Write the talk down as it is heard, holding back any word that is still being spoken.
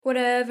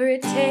Whatever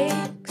it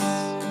takes,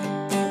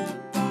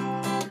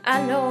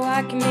 I know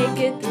I can make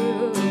it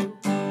through.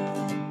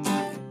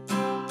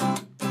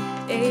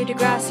 A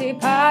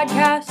Degrassi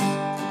podcast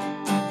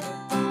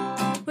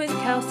with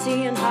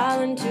Kelsey and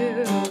Holland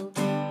too.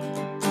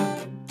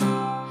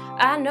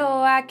 I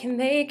know I can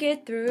make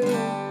it through.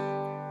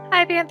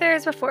 Hi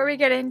Panthers, before we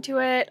get into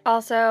it,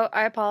 also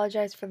I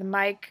apologize for the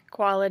mic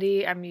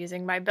quality. I'm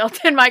using my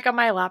built-in mic on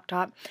my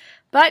laptop.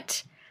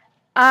 But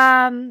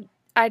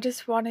I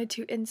just wanted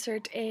to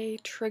insert a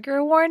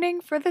trigger warning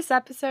for this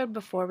episode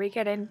before we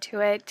get into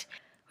it.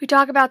 We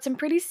talk about some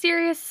pretty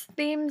serious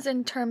themes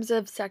in terms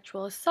of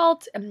sexual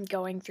assault and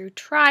going through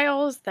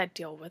trials that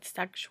deal with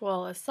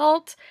sexual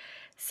assault.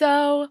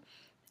 So,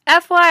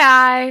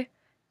 FYI,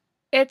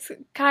 it's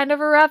kind of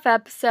a rough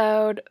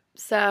episode,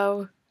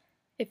 so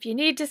if you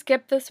need to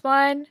skip this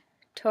one,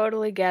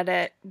 totally get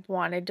it.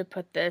 Wanted to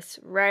put this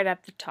right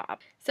at the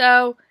top.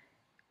 So,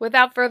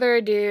 without further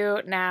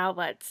ado, now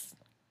let's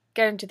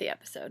get into the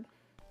episode.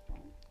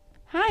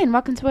 Hi, and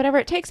welcome to Whatever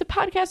It Takes, a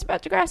podcast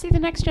about Degrassi, the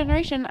Next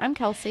Generation. I'm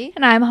Kelsey.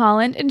 And I'm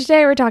Holland, and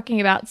today we're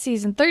talking about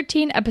Season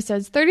 13,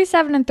 Episodes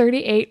 37 and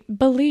 38,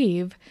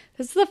 Believe.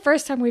 This is the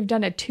first time we've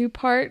done a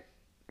two-part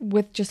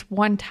with just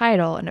one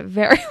title in a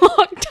very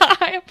long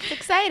time. It's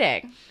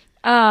exciting.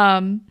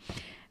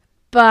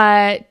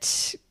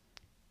 But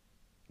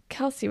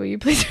Kelsey, will you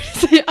please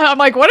read us I'm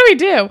like, what do we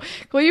do?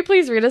 Will you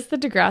please read us the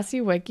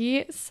Degrassi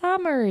Wiki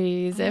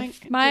summaries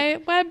if my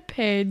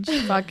webpage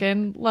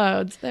fucking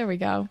loads? There we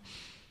go.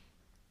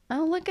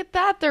 Oh, look at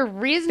that. They're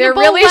reasonable. They're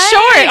really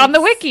short on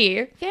the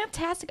wiki.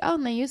 Fantastic. Oh,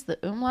 and they use the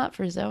umlaut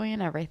for Zoe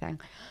and everything.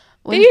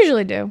 They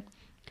usually do.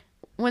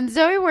 When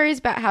Zoe worries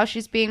about how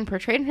she's being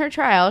portrayed in her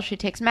trial, she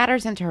takes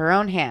matters into her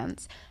own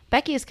hands.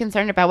 Becky is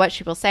concerned about what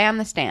she will say on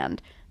the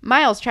stand.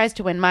 Miles tries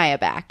to win Maya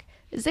back.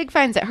 Zig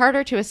finds it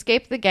harder to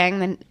escape the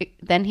gang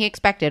than he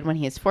expected when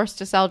he is forced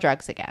to sell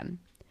drugs again.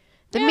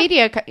 The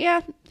media...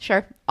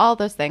 sure. All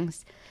those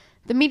things.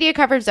 The media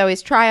covers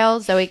Zoe's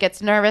trial. Zoe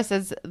gets nervous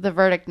as the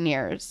verdict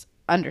nears.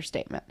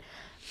 Understatement.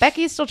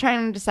 Becky is still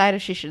trying to decide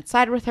if she should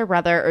side with her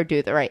brother or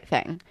do the right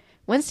thing.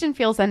 Winston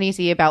feels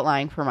uneasy about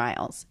lying for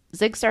Miles.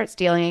 Zig starts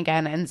stealing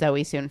again, and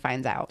Zoe soon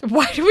finds out.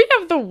 Why do we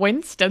have the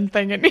Winston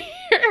thing in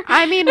here?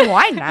 I mean,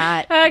 why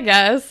not? I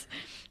guess.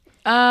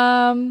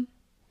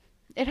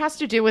 It has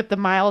to do with the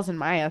Miles and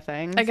Maya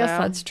thing. I guess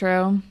that's true.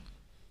 All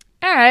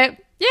right.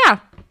 Yeah.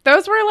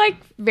 Those were,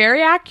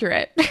 very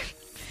accurate.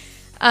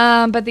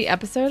 But the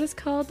episode is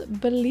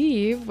called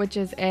Believe, which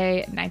is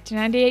a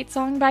 1998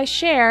 song by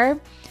Cher.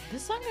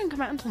 This song didn't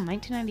come out until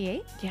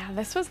 1998? Yeah,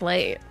 this was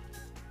late.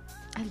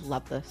 I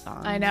love this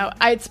song. I know.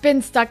 It's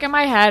been stuck in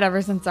my head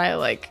ever since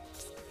I,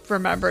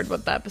 remembered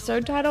what the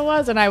episode title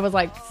was, and I was,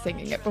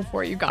 singing it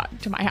before you got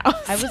to my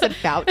house. I was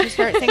about to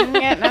start singing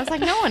it, and I was like,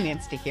 no one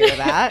needs to hear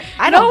that.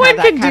 No one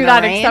can do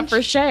that except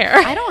for Cher.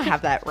 I don't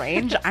have that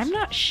range. I'm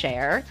not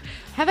Cher.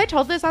 Have I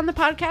told this on the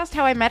podcast,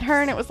 how I met her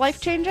and it was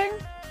life-changing?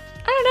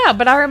 I don't know,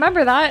 but I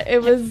remember that.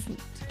 It was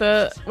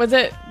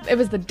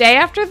the day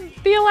after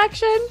the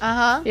election?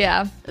 Uh-huh.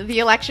 Yeah. The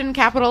election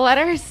capital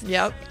letters?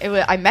 Yep.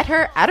 I met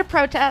her at a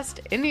protest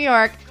in New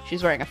York. She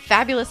was wearing a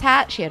fabulous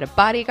hat. She had a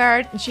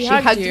bodyguard. She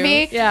hugged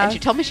me. Yeah. And she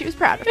told me she was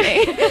proud of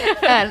me.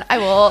 And I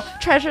will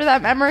treasure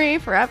that memory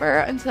forever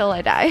until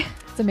I die.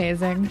 It's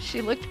amazing.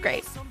 She looked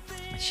great.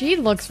 She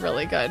looks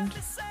really good.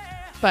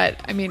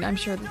 But, I mean, I'm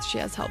sure that she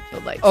has help,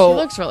 but, she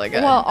looks really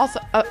good. Well, also,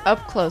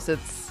 up close,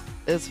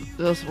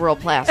 it's real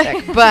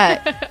plastic.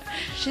 But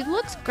she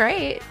looks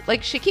great.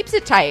 She keeps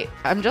it tight.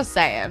 I'm just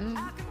saying.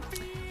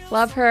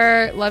 Love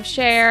her. Love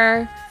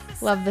Cher.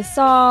 Love the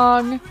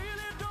song.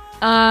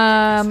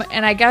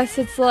 And I guess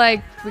it's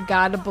we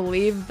gotta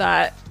believe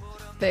that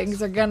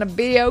things are gonna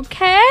be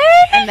okay.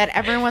 And that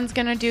everyone's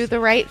gonna do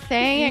the right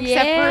thing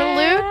except for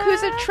Luke,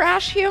 who's a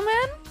trash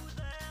human.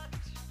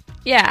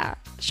 Yeah,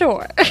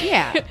 sure.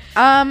 Yeah.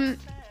 Holland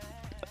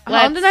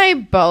and I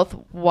both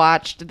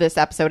watched this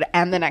episode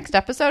and the next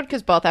episode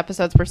because both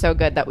episodes were so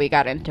good that we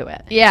got into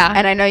it. Yeah.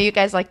 And I know you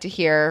guys like to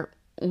hear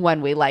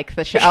when we like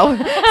the show,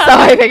 so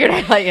I figured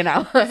I'd let you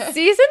know.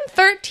 Season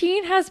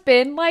 13 has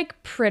been,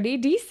 pretty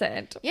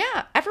decent.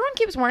 Yeah. Everyone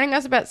keeps warning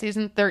us about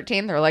season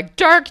 13. They're like,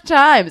 dark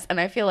times. And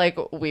I feel like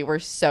we were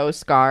so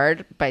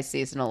scarred by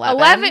season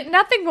 11.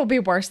 Nothing will be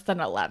worse than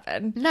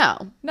 11.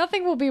 No.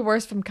 Nothing will be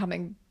worse from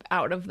coming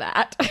out of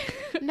that.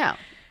 No.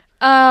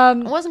 I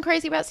wasn't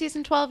crazy about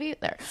season 12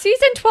 either.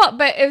 Season 12,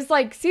 but it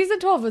was season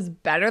 12 was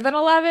better than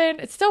 11.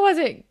 It still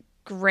wasn't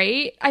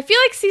great. I feel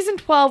like season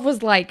 12 was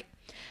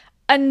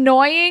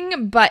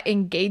annoying but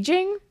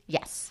engaging.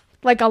 Yes.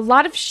 A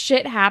lot of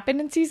shit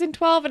happened in season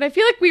 12, and I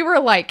feel like we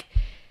were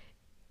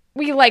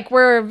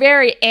were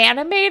very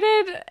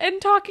animated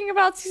in talking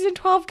about season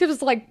 12 because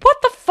it was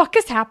what the fuck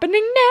is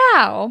happening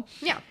now?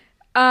 Yeah.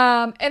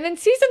 And then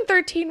season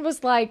 13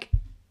 was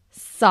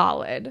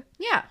solid.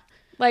 Yeah.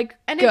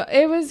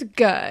 It was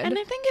good. And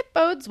I think it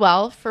bodes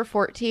well for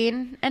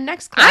 14 and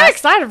next class. I'm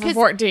excited for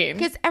 14.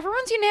 Because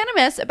everyone's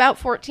unanimous about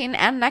 14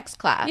 and next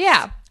class.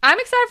 Yeah. I'm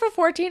excited for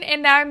 14,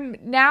 and I'm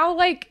now,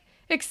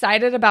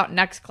 excited about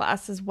next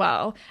class as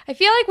well. I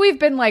feel like we've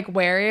been like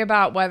wary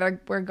about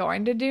whether we're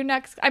going to do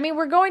next. I mean,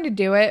 we're going to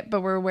do it,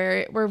 but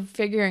we're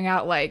figuring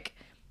out like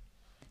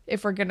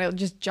if we're going to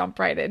just jump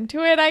right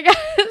into it, I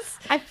guess.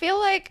 I feel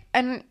like,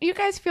 and you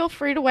guys feel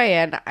free to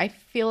weigh in, I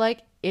feel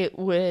like it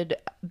would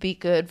be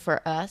good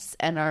for us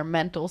and our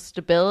mental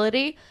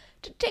stability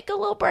to take a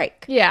little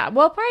break. Yeah,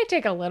 we'll probably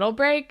take a little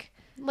break.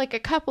 Like a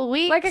couple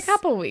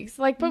weeks.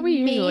 But we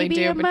usually Maybe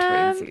do a between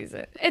month.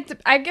 seasons.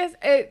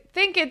 I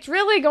think it's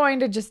really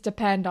going to just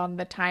depend on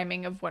the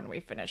timing of when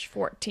we finish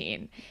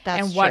 14.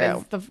 That's and what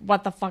true. is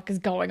what the fuck is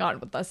going on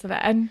with us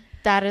then.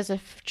 That is a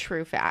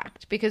true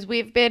fact. Because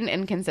we've been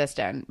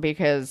inconsistent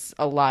because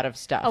a lot of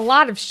stuff. A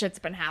lot of shit's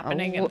been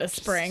happening in the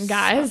spring,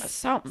 guys.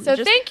 So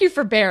just- thank you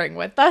for bearing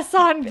with us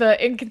on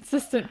the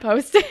inconsistent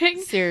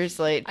posting.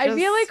 Seriously. I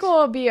feel like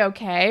we'll be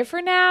okay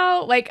for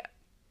now. Like,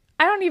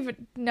 I don't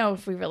even know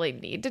if we really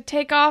need to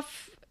take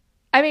off.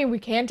 I mean, we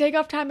can take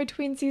off time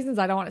between seasons.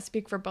 I don't want to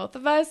speak for both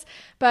of us,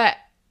 but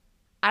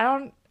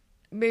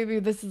maybe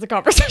this is a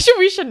conversation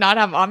we should not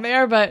have on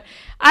there, but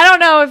I don't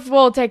know if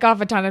we'll take off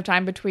a ton of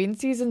time between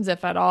seasons,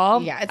 if at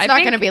all. Yeah, it's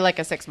not going to be like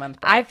a 6-month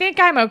break. I think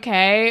I'm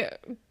okay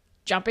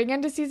jumping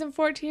into season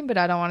 14, but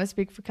I don't want to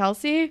speak for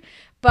Kelsey.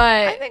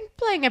 But I think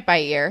playing it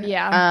by ear.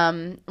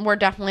 Yeah. We're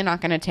definitely not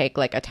going to take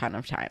like a ton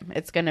of time.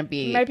 It's going to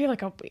be maybe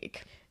like a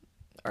week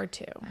or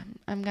two.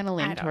 I'm going to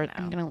lean don't toward know.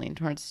 I'm going to lean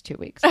towards 2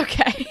 weeks.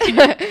 Okay.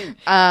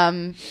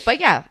 But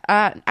yeah,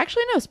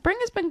 actually no, spring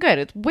has been good.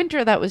 It's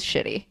winter that was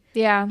shitty.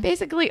 Yeah.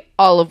 Basically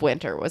all of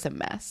winter was a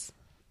mess.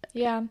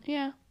 Yeah.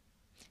 Yeah.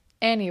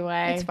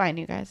 Anyway. It's fine,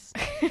 you guys.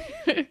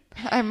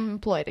 I'm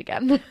employed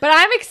again. But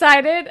I'm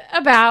excited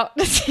about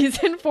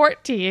season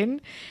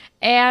 14,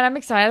 and I'm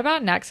excited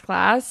about next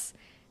class.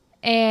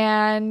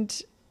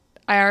 And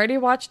I already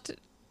watched.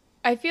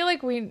 I feel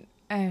like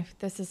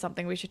this is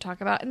something we should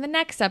talk about in the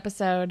next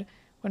episode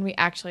when we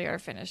actually are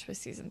finished with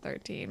season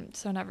 13.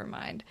 So never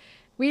mind.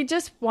 We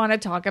just want to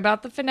talk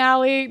about the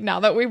finale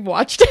now that we've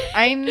watched it.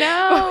 I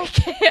know. We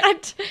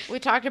can't We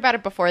talked about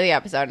it before the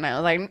episode, and I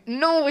was like,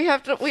 "No, we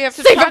have to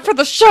save it for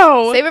the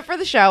show. Save it for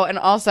the show." And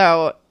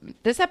also,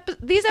 these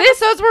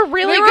episodes were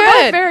really they were good.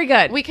 both very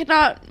good. We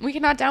cannot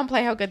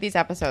downplay how good these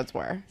episodes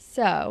were.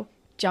 So,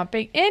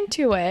 jumping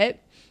into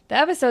it, the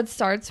episode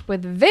starts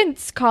with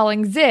Vince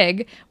calling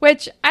Zig,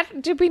 which,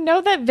 did we know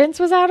that Vince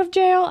was out of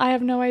jail? I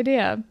have no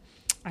idea.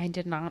 I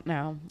did not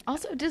know.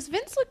 Also, does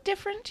Vince look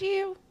different to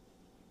you?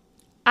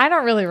 I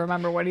don't really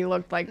remember what he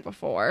looked like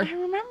before. I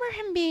remember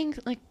him being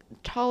like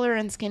taller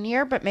and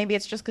skinnier, but maybe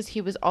it's just because he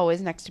was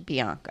always next to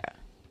Bianca.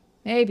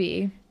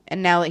 Maybe.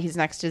 And now that he's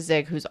next to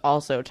Zig, who's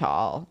also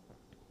tall,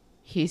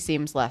 he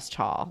seems less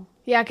tall.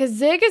 Yeah, because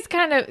Zig is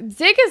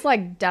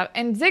like,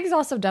 and Zig's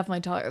also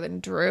definitely taller than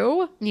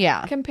Drew.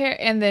 Yeah.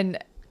 And then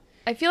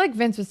I feel like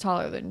Vince was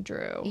taller than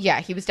Drew. Yeah,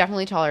 he was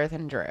definitely taller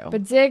than Drew.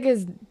 But Zig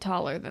is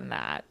taller than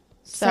that.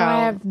 So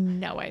I have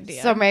no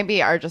idea. So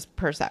maybe our just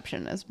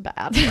perception is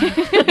bad.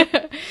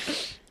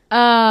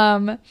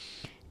 And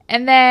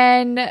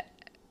then,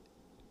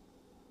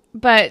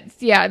 but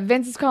yeah,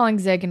 Vince is calling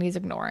Zig and he's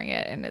ignoring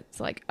it. And it's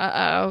like,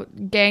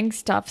 gang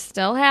stuff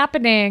still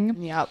happening.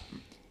 Yep.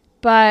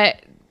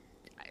 But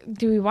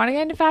do we want to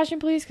get into fashion,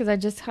 please? Because I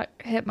just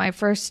hit my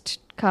first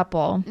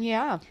couple.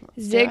 Yeah.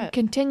 Zig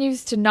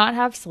continues to not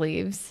have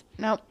sleeves.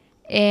 Nope.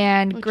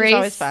 And Which is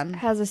always Grace fun.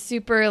 has a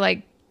super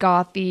like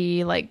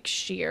gothy, like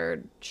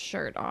sheer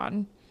shirt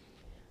on.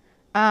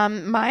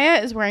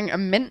 Maya is wearing a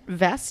mint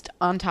vest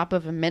on top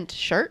of a mint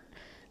shirt.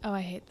 Oh,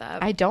 I hate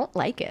that. I don't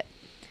like it.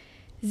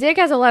 Zig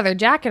has a leather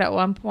jacket at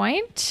one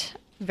point.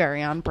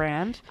 Very on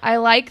brand. I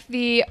like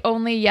the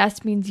only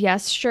yes means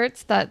yes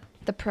shirts that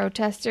the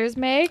protesters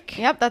make.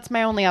 Yep, that's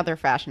my only other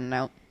fashion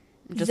note.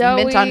 Just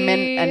Zoe- mint on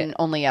mint and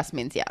only yes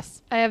means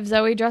yes. I have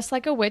Zoe dressed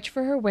like a witch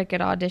for her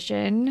Wicked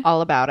audition.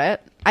 All about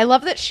it. I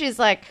love that she's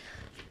like,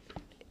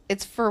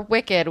 it's for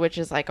Wicked, which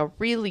is like a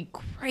really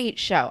great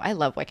show. I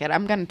love Wicked.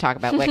 I'm going to talk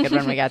about Wicked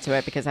when we get to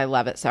it because I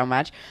love it so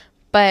much.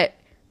 But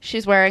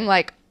she's wearing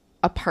like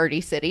a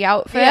Party City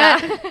outfit,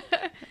 Yeah.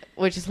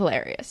 which is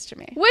hilarious to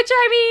me. Which,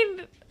 I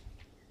mean,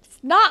 it's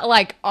not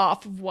like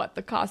off of what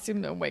the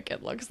costume in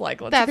Wicked looks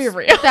like. Let's be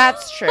real.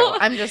 That's true.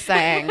 I'm just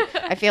saying,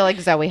 I feel like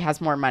Zoe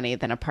has more money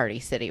than a Party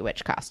City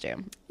witch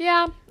costume.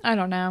 Yeah, I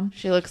don't know.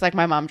 She looks like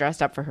my mom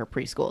dressed up for her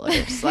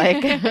preschoolers.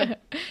 Like,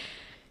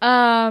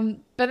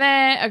 But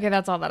then, okay,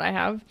 that's all that I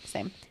have.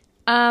 same.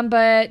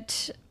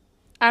 But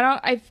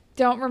I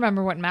don't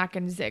remember what Mac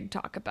and Zig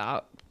talk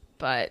about,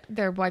 but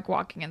they're like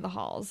walking in the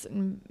halls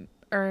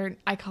or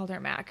I called her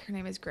Mac. Her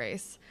name is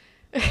Grace.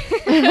 She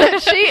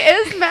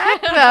is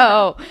Mac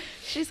though.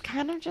 She's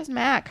kind of just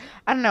Mac.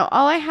 I don't know.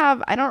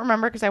 I don't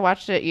remember because I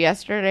watched it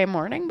yesterday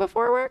morning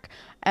before work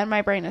and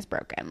my brain is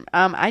broken.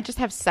 I just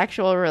have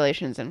sexual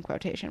relations in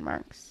quotation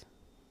marks.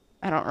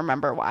 I don't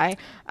remember why.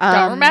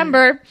 Don't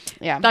remember.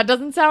 Yeah. That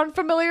doesn't sound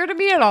familiar to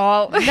me at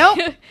all.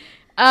 Nope.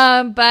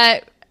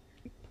 But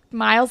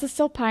Miles is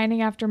still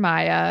pining after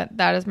Maya.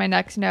 That is my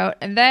next note.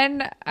 And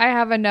then I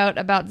have a note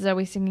about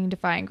Zoe singing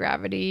Defying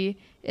Gravity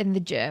in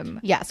the gym.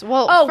 Yes.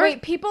 Well, Oh,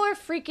 wait. People are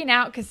freaking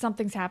out because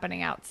something's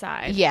happening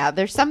outside. Yeah,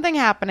 there's something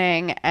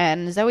happening,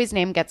 and Zoe's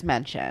name gets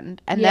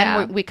mentioned. And Yeah.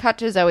 then we cut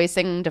to Zoe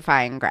singing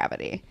Defying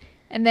Gravity.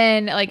 And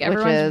then, like,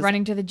 everyone's is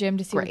running to the gym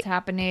to see great. what's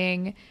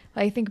happening.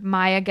 I think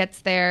Maya gets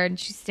there, and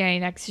she's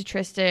standing next to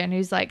Tristan,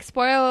 who's like,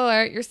 spoiler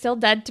alert, you're still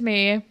dead to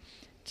me.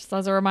 Just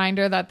as a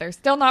reminder that they're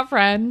still not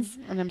friends.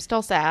 And I'm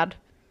still sad.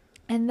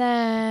 And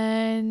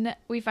then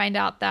we find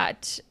out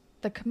that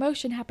the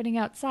commotion happening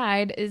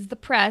outside is the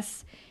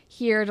press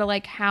here to,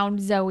 like,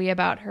 hound Zoe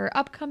about her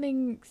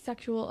upcoming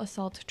sexual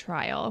assault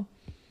trial.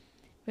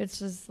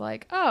 Which is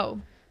like,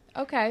 oh,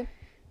 okay.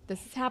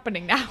 This is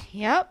happening now.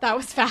 Yep. That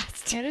was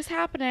fast. It is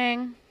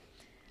happening.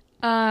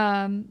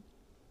 And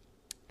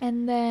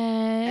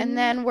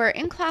then we're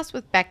in class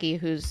with Becky,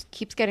 who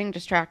keeps getting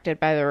distracted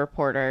by the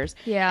reporters.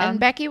 Yeah. And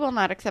Becky will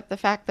not accept the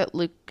fact that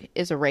Luke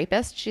is a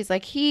rapist. She's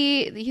like,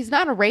 he's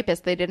not a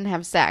rapist. They didn't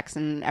have sex.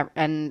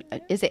 And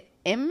is it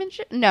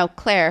Imogen? No,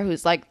 Claire,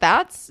 who's like,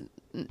 that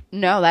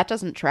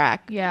doesn't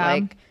track. Yeah.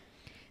 Like,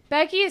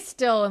 Becky is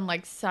still in,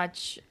 like,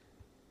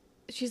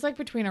 she's, like,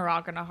 between a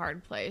rock and a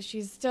hard place.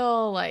 She's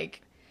still,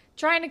 like,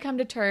 trying to come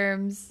to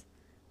terms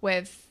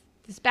with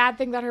this bad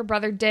thing that her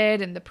brother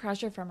did and the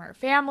pressure from her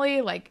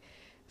family, like,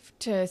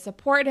 to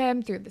support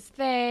him through this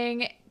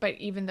thing. But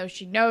even though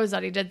she knows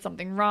that he did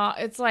something wrong,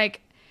 it's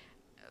like,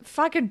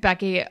 fucking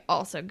Becky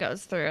also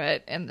goes through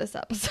it in this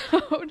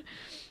episode.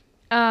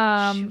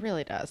 she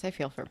really does. I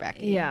feel for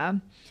Becky. Yeah.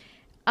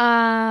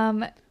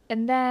 And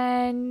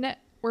then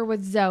we're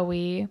with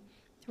Zoe,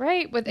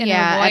 right? Her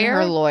lawyer. And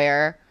her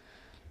lawyer.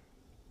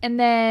 And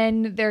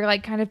then they're,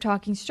 like, kind of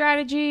talking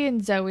strategy,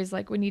 and Zoe's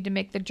like, we need to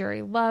make the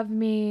jury love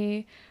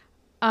me.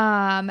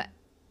 But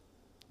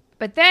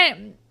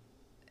then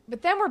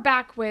we're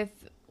back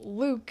with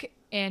Luke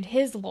and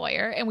his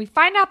lawyer, and we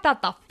find out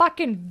that the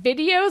fucking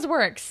videos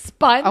were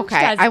expunged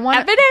as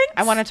evidence.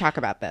 I want to talk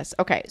about this.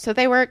 Okay, so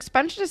they were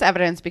expunged as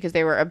evidence because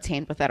they were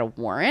obtained without a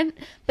warrant,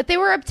 but they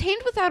were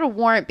obtained without a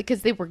warrant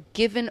because they were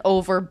given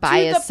over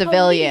by To a the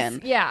civilian.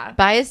 police. Yeah.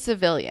 By a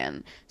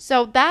civilian.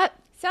 So that...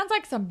 Sounds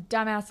like some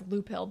dumbass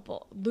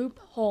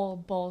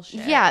loophole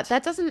bullshit. Yeah,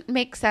 that doesn't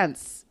make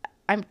sense.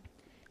 I'm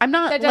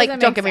not, That like, doesn't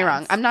don't make get me wrong.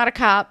 sense. I'm not a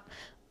cop,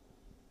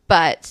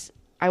 but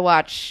I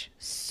watch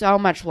so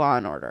much Law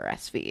and Order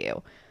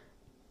SVU.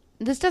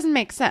 This doesn't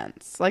make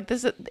sense. Like,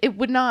 it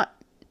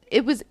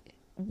was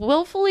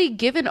willfully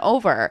given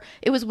over.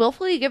 It was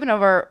willfully given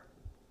over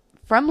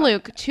from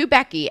Luke to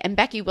Becky, and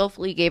Becky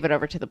willfully gave it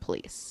over to the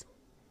police.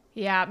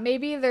 Yeah,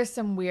 maybe there's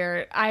some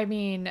weird, I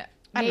don't know.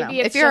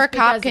 If It's you're just a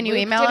cop, because can you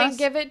Luke email didn't us?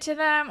 give it to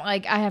them.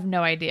 Like, I have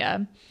no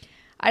idea.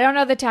 I don't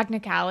know the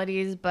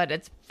technicalities, but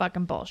it's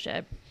fucking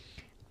bullshit.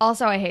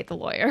 Also, I hate the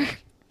lawyer.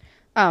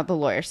 Oh, the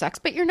lawyer sucks.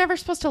 But you're never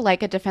supposed to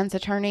like a defense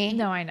attorney.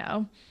 No, I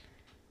know.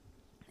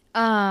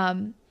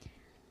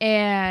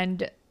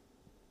 And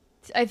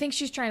I think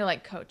she's trying to,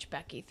 like, coach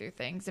Becky through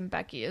things, and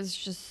Becky is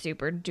just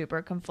super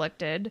duper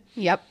conflicted.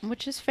 Yep,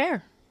 which is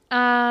fair.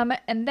 And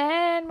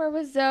then we're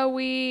with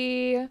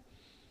Zoe,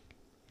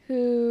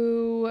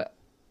 who,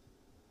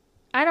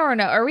 I don't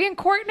know. Are we in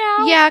court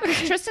now? Yeah,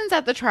 because Tristan's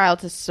at the trial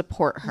to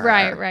support her.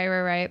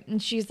 Right.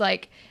 And she's,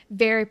 like,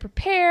 very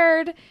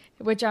prepared,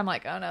 which I'm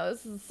like, oh no,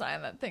 this is a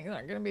sign that things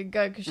aren't going to be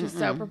good because she's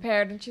so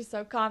prepared and she's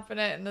so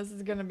confident, and this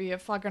is going to be a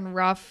fucking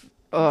rough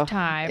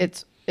time.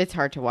 It's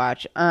hard to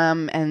watch.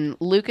 And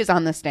Luke is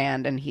on the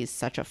stand, and he's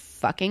such a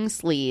fucking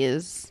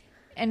sleaze.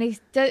 And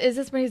is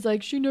this when he's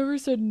like, she never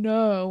said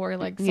no, or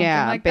like something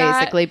like that?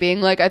 Basically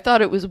being like, I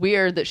thought it was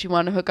weird that she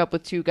wanted to hook up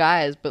with two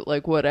guys, but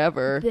like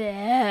whatever.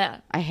 Yeah.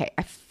 I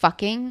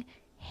fucking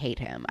hate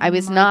him. I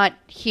was not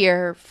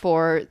here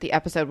for the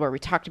episode where we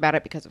talked about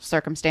it because of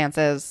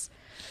circumstances,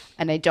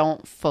 and I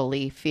don't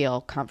fully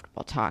feel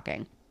comfortable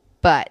talking.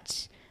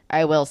 But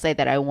I will say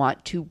that I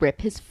want to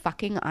rip his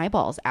fucking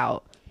eyeballs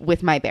out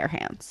with my bare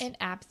hands. An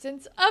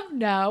absence of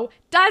no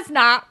does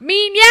not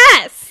mean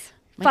yes.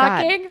 My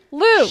fucking God.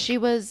 Luke. She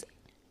was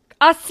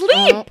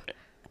asleep.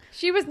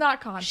 She was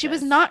not conscious. She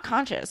was not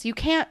conscious. You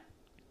can't.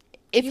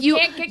 If you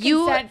can't get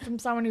consent from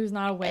someone who's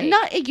not awake.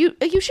 You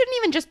shouldn't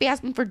even just be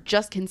asking for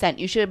just consent.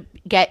 You should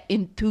get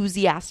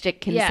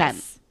enthusiastic consent.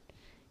 Yes.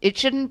 It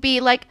shouldn't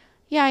be like,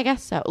 yeah, I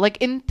guess so. Like,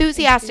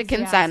 enthusiastic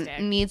consent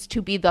needs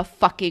to be the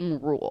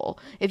fucking rule.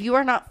 If you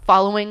are not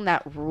following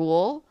that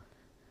rule,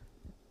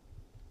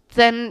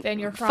 then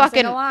you're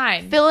crossing the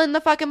line. Fill in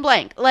the fucking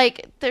blank.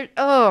 Like,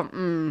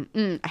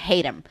 I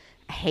hate him.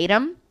 I hate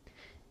him.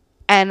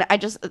 And I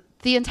just,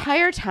 the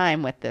entire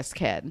time with this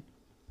kid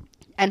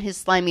and his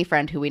slimy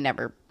friend who we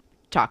never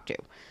talked to,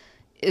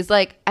 is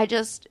like,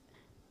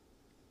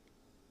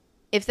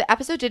 if the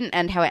episode didn't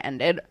end how it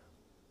ended,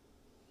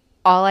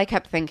 all I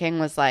kept thinking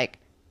was like,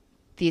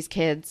 these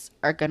kids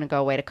are going to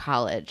go away to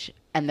college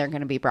and they're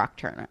going to be Brock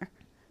Turner.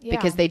 Yeah.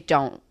 Because they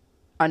don't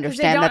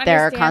understand that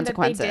there are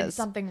consequences. That they did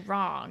something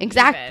wrong.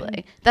 Exactly.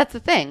 Even. That's the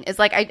thing. Is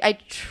like, I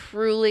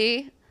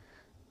truly,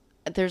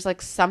 there's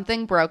like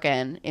something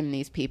broken in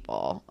these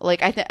people.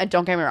 Like I think,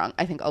 don't get me wrong,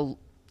 I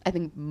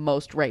think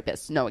most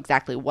rapists know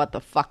exactly what the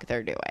fuck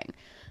they're doing,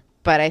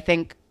 but I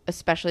think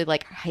especially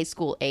like high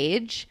school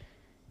age,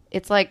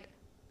 it's like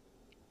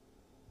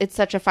it's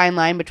such a fine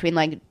line between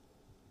like,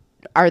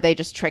 are they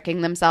just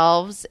tricking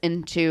themselves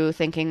into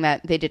thinking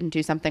that they didn't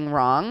do something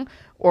wrong,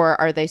 or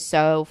are they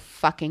so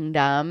fucking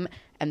dumb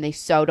and they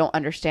so don't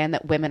understand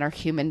that women are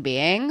human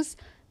beings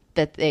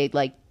that they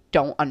like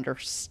don't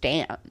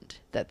understand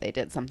that they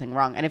did something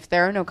wrong. And if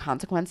there are no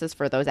consequences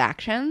for those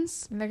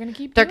actions, And they're going to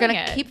keep they're doing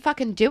going to it. keep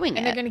fucking doing And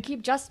it. they're going to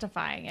keep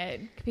justifying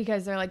it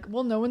because they're like,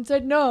 well, no one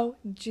said no.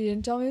 She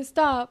didn't tell me to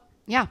stop.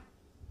 Yeah.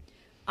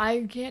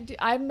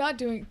 I'm not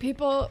doing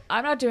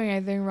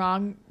anything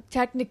wrong.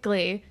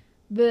 Technically,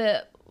 oh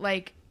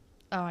my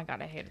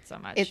God, I hate it so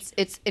much.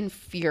 It's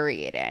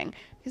infuriating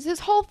because his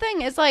whole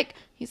thing is like,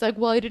 he's like,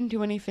 well, I didn't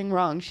do anything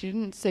wrong. She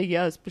didn't say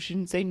yes, but she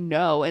didn't say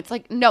no. It's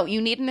like, no, you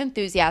need an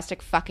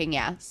enthusiastic fucking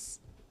yes.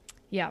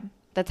 yeah.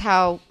 That's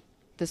how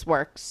this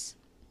works.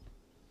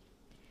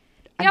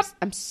 Yep.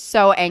 I'm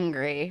so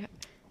angry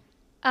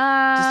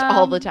just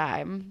all the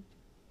time.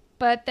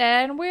 But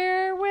then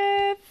we're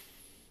with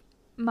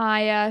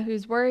Maya,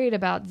 who's worried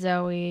about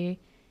Zoe,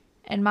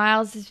 and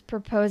Miles is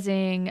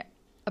proposing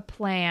a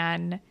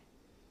plan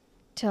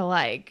to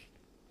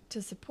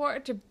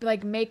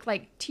make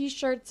like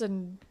t-shirts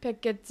and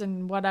pickets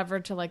and whatever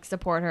to like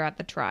support her at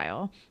the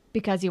trial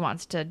because he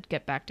wants to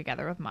get back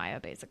together with Maya,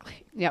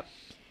 basically. Yep.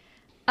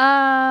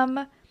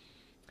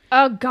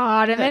 Oh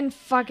God, and then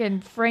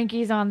fucking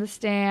Frankie's on the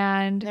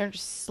stand. They're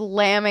just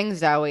slamming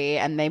Zoe,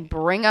 and they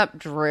bring up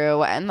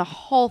Drew, and the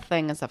whole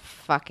thing is a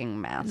fucking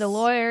mess. The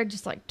lawyer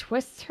just like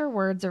twists her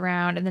words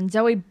around, and then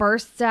Zoe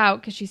bursts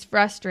out because she's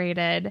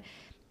frustrated,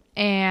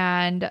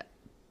 and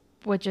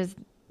which is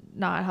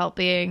not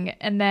helping.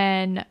 And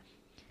then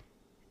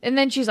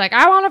she's like,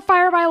 I want to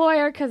fire my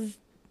lawyer because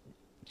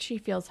she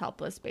feels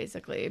helpless,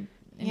 basically.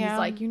 And he's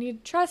like, you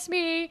need to trust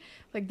me.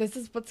 Like, this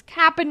is what's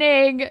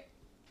happening.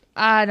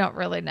 I don't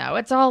really know.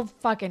 It's all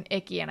fucking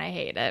icky, and I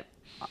hate it.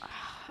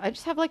 I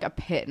just have like a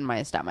pit in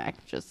my stomach.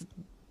 Just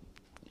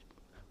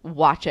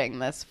watching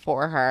this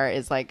for her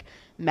is like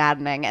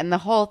maddening. And the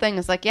whole thing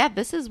is like, yeah,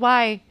 this is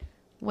why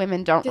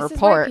women don't This is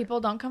report. why people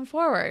don't come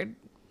forward.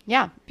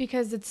 Yeah.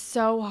 Because it's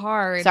so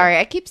hard. Sorry,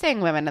 I keep saying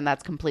women, and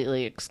that's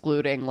completely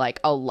excluding like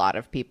a lot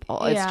of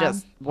people. It's Yeah.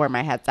 just where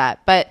my head's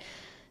at. But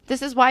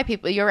this is why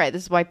people, you're right,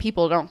 this is why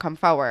people don't come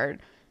forward.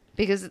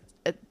 Because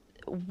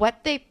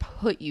what they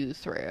put you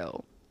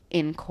through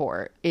in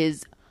court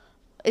is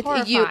you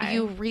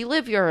Horrifying.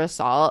 relive your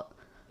assault,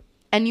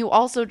 and you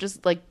also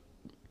just like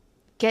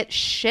get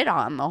shit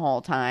on the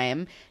whole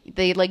time.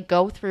 They like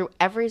go through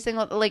every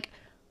single like,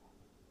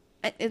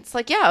 it's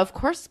like, yeah, of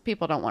course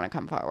people don't want to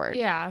come forward.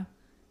 Yeah.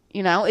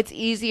 You know, it's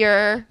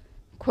easier,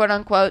 quote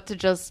unquote, to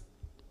just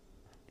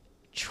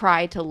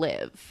try to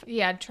live.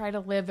 Yeah, try to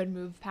live and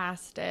move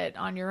past it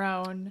on your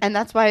own. And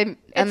that's why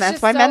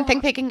just men so-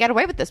 think they can get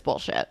away with this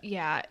bullshit.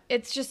 Yeah,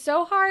 it's just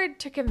so hard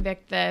to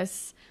convict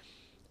this.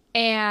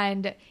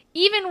 And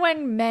even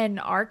when men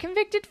are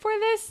convicted for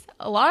this,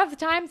 a lot of the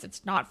times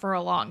it's not for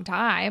a long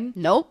time.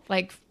 Nope.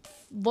 Like,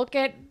 look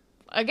at,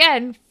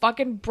 again,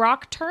 fucking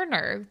Brock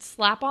Turner,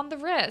 slap on the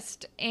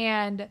wrist.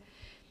 And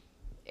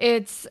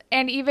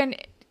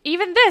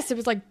even this, it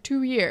was like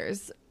 2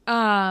 years.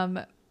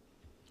 And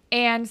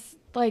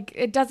like,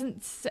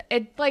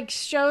 it like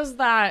shows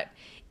that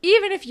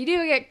even if you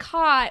do get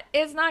caught,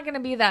 it's not going to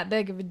be that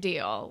big of a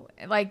deal.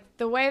 Like,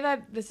 the way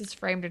that this is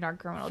framed in our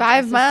criminal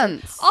 5 justice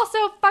months. system.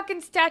 Also, fucking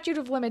statute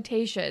of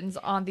limitations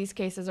on these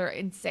cases are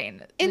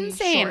insane.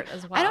 Insane.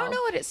 As well. I don't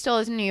know what it still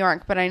is in New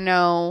York, but I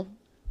know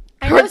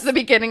towards the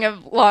beginning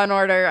of Law and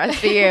Order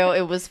SVU,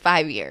 it was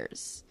 5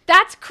 years.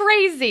 That's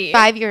crazy.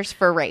 5 years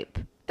for rape.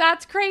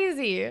 That's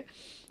crazy.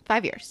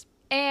 5 years.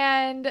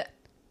 And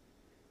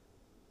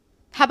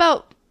How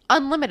about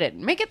unlimited?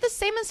 Make it the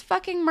same as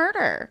fucking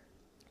murder.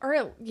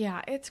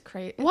 yeah, it's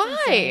crazy.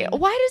 Why?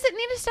 Why does it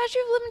need a statute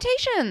of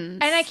limitations?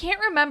 And I can't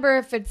remember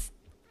if it's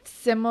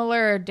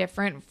similar or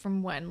different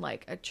from when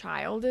like a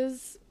child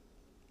is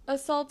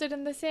assaulted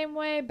in the same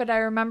way, but I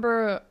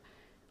remember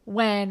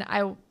when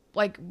I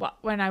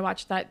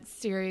watched that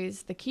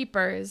series The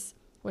Keepers,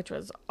 which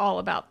was all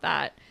about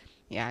that.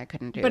 Yeah, I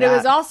couldn't do But that. it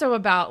was also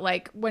about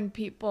like when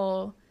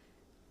people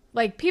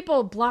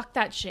block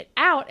that shit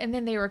out and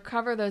then they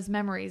recover those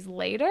memories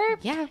later.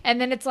 Yeah.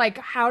 And then it's like,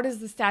 how does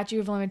the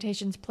statute of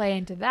limitations play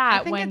into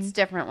that? I think it's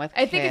different with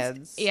I think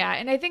kids.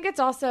 and I think it's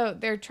also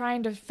they're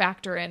trying to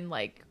factor in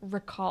like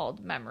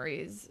recalled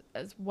memories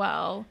as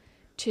well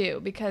too,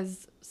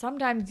 because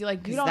sometimes you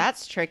don't.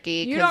 That's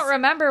tricky. You don't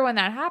remember when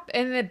that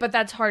happened, but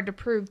that's hard to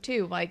prove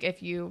too. Like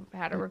if you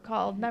had a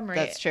recalled memory.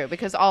 That's true,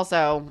 because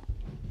also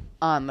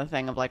on the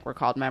thing of like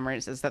recalled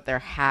memories is that there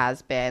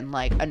has been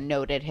like a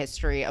noted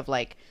history of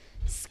like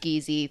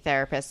skeezy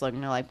therapists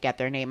looking to like get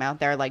their name out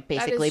there, like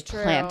basically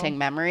true. planting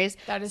memories.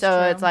 That is so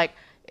true. it's like,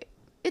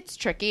 it's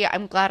tricky.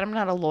 I'm glad I'm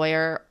not a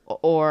lawyer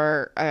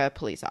or a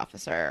police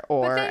officer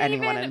or then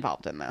anyone even-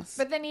 involved in this.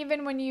 But then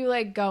even when you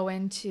like go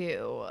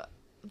into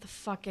the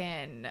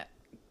fucking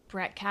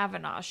Brett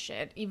Kavanaugh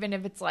shit, even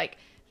if it's like,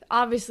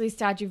 obviously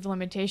statute of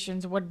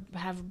limitations would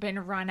have been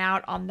run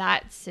out on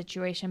that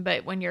situation,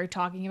 but when you're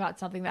talking about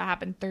something that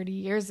happened 30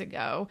 years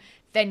ago,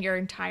 then your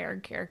entire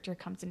character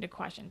comes into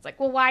question. It's like,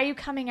 well, why are you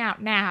coming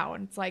out now?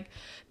 And it's like,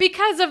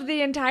 because of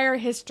the entire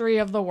history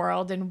of the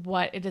world and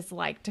what it is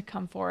like to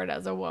come forward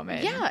as a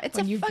woman. Yeah, it's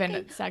when you've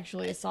been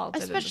sexually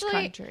assaulted in this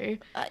country.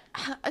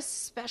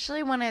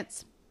 Especially when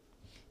it's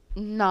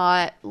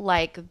not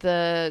like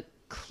the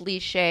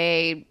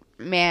cliche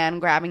man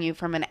grabbing you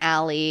from an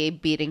alley,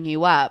 beating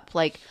you up.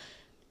 Like,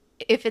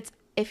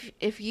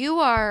 if you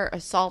are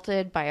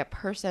assaulted by a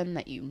person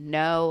that you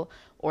know,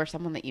 or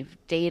someone that you've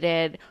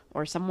dated,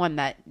 or someone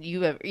that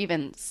you have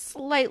even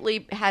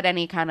slightly had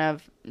any kind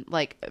of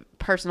like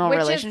personal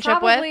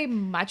relationship with, which is probably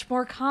much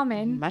more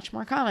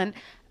common.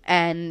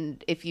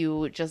 And if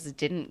you just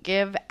didn't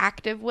give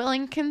active,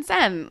 willing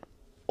consent,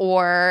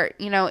 or,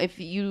 you know, if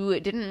you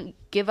didn't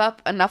give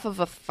up enough of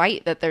a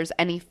fight that there's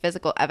any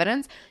physical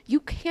evidence, you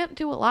can't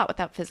do a lot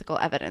without physical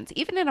evidence.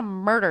 Even in a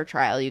murder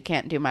trial, you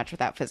can't do much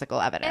without physical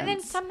evidence. And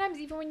then sometimes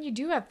even when you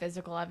do have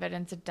physical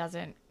evidence, it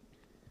doesn't,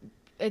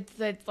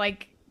 it's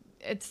like,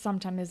 it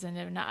sometimes isn't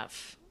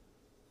enough.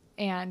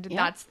 And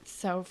that's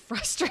so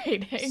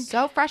frustrating.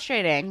 So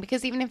frustrating,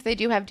 because even if they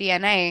do have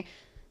DNA,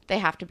 they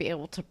have to be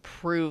able to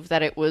prove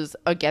that it was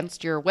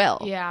against your will.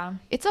 Yeah.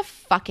 It's a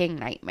fucking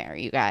nightmare,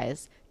 you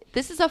guys.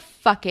 This is a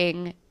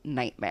fucking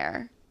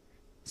nightmare.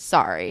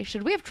 Sorry.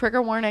 Should we have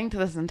trigger warning to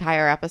this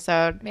entire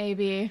episode?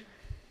 Maybe.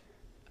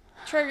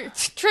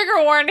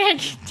 Trigger warning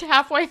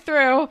halfway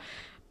through.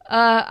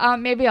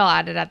 Maybe I'll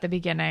add it at the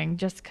beginning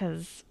just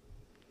because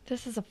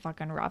this is a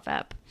fucking rough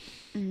ep.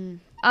 Mm-hmm.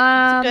 It's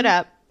a good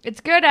ep. It's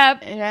good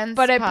ep, it ends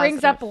but it positive.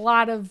 brings up a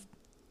lot of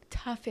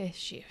tough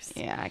issues.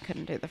 Yeah, I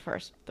couldn't do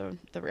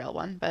the real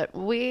one, but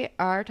we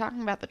are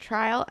talking about the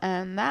trial,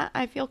 and that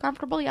I feel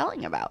comfortable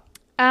yelling about.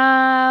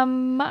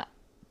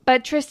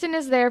 But Tristan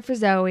is there for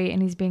Zoe,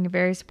 and he's being a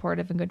very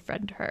supportive and good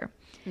friend to her.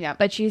 Yeah,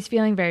 but she's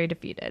feeling very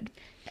defeated.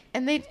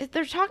 And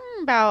they're talking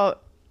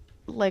about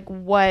like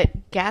what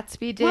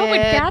Gatsby did. What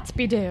would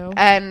Gatsby do?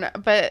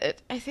 But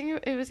I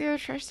think it was either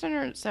Tristan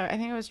or so. I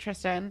think it was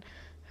Tristan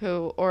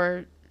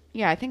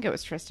I think it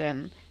was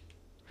Tristan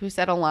who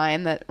said a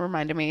line that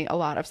reminded me a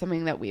lot of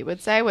something that we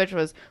would say, which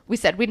was, we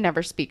said we'd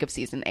never speak of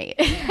season 8.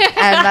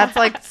 And that's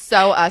like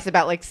so us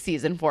about like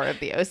season 4 of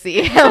the OC.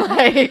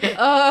 Like,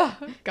 oh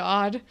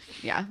God.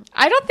 Yeah.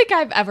 I don't think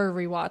I've ever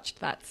rewatched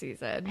that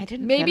season. I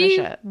didn't Maybe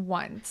finish it.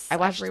 Once. I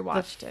watched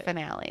rewatched the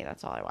finale.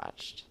 That's all I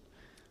watched.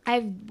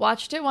 I've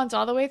watched it once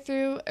all the way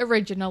through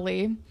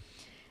originally.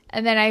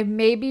 And then I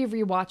maybe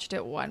rewatched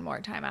it one more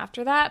time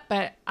after that.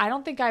 But I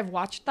don't think I've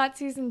watched that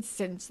season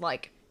since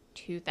like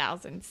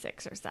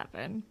 2006 or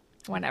 7,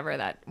 whenever it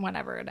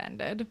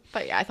ended.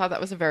 But yeah, I thought that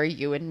was a very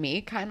you and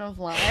me kind of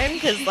line,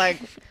 because like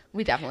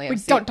we definitely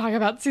have don't talk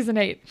about season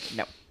 8.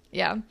 No.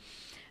 Yeah.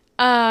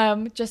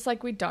 Just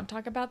like we don't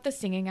talk about the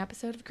singing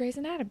episode of Grey's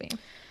Anatomy.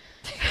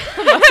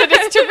 Unless it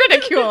is to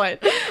ridicule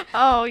it.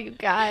 Oh, you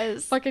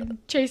guys. Fucking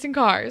chasing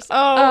cars.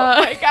 Oh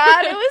my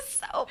God, it was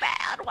so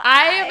bad.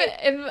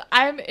 Why?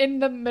 I'm in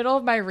the middle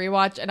of my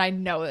rewatch, and I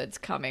know it's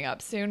coming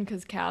up soon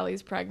because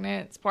Callie's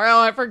pregnant.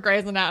 Spoiler for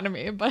Grey's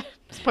Anatomy, but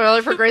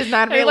spoiler for Grey's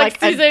Anatomy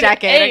like a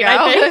decade 8, ago.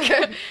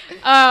 I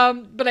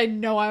think. But I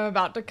know I'm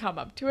about to come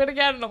up to it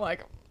again, and I'm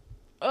like,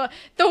 the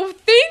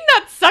thing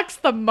that sucks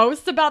the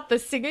most about the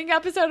singing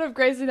episode of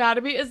Grey's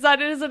Anatomy is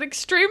that it is an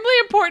extremely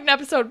important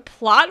episode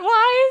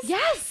plot-wise.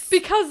 Yes.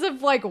 Because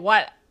of, like,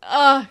 what...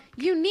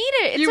 you need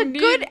it. It's a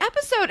good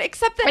episode,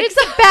 except that it's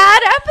a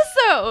bad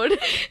episode.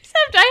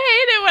 Except I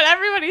hate it when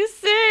everybody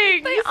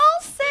sings. They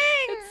all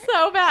sing. It's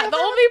so bad. The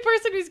only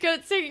person who's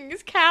good at singing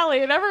is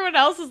Callie, and everyone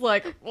else is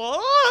like,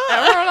 what?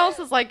 Everyone else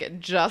is like,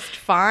 just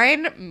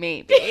fine,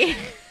 maybe.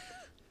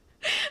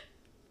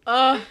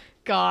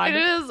 God. It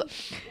is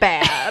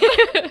bad.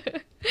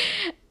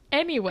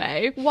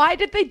 Anyway. Why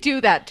did they do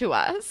that to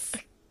us?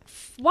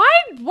 Why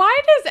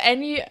does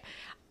any...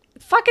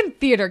 Fucking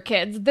theater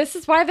kids. This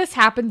is why this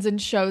happens in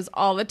shows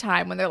all the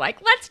time when they're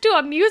like, let's do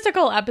a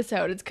musical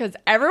episode. It's because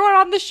everyone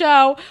on the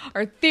show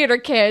are theater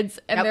kids,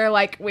 and they're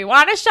like, we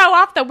want to show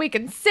off that we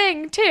can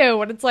sing too.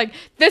 And it's like,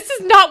 this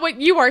is not what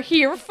you are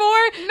here for.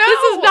 No.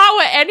 This is not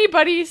what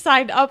anybody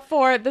signed up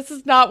for. This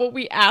is not what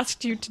we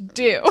asked you to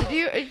do.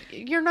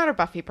 You're not a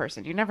Buffy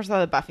person. You never saw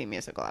the Buffy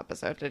musical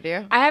episode, did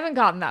you? I haven't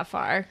gotten that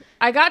far.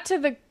 I got to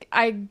the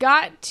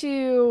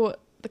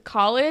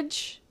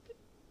college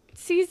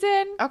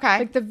season,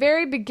 like the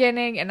very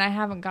beginning, and I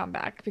haven't gone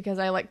back because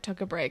I like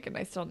took a break and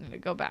I still need to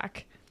go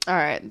back. All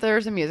right,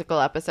 there's a musical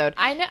episode.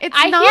 I know it's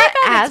not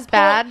as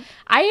bad.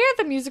 I hear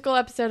the musical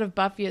episode of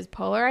Buffy is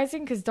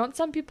polarizing because don't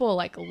some people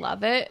like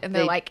love it and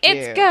they're like, do.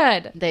 It's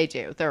good. They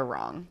do. They're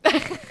wrong.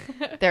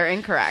 They're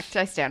incorrect.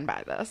 I stand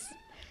by this.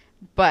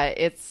 But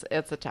it's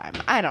a time.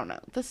 I don't know.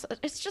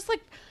 It's just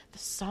like the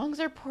songs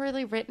are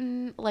poorly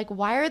written. Like,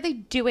 why are they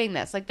doing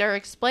this? Like, they're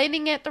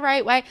explaining it the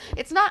right way.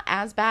 It's not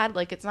as bad.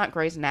 Like, it's not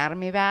Grey's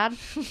Anatomy bad.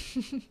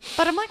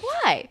 But I'm like,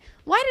 why?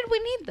 Why did we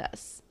need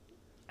this?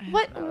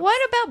 What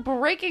about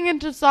breaking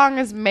into song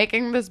is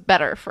making this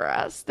better for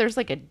us? There's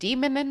like a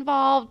demon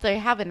involved. They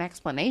have an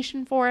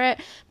explanation for it,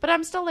 but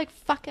I'm still like,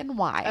 fucking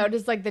why? Oh,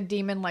 does like the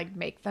demon like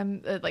make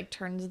them like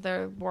turns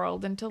their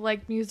world into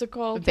like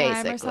musical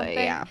time or something?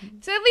 Yeah.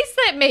 So at least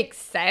that makes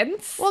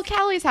sense. Well,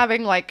 Callie's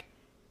having like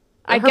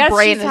I her guess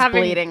brain she's is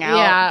having, bleeding out.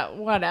 Yeah,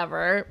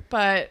 whatever.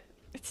 But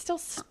it's still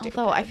stupid.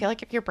 Although I feel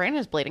like if your brain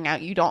is bleeding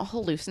out, you don't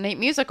hallucinate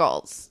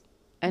musicals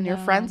and your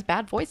friends'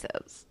 bad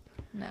voices.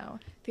 No.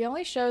 The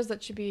only shows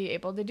that should be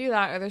able to do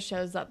that are the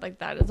shows that like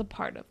that is a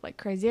part of, like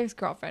Crazy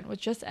Ex-Girlfriend,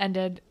 which just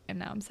ended, and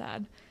now I'm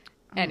sad.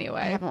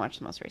 Anyway. I haven't watched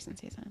the most recent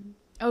season.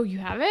 Oh, you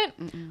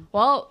haven't?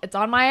 Well, it's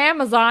on my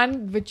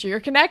Amazon, which you're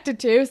connected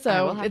to,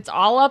 so it's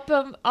all up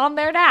on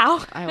there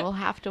now. I will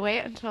have to wait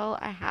until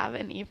I have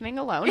an evening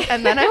alone,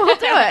 and then I will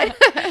do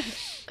it.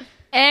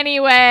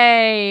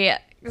 Anyway,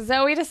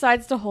 Zoe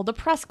decides to hold a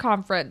press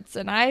conference,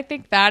 and I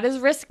think that is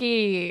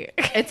risky.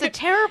 It's a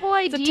terrible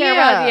idea. It's a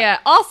terrible idea.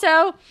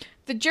 Also,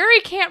 the jury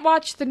can't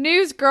watch the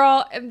news,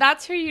 girl, and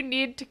that's who you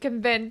need to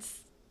convince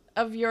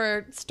of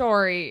your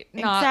story,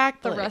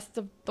 not the rest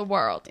of the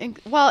world.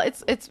 Well,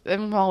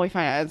 we find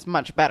out it's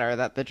much better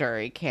that the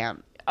jury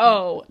can't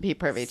be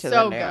privy to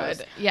the news.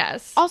 So good.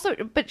 Yes. Also,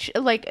 but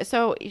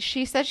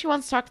she said she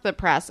wants to talk to the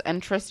press,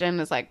 and Tristan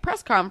is like,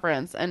 press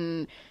conference,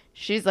 and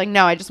she's like,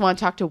 no, I just want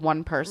to talk to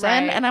one person.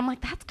 Right. And I'm like,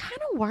 that's kind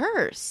of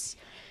worse.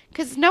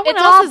 Because no one It's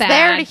else all is there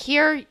bad. to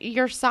hear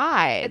your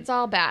side. It's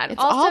all bad.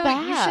 It's also, all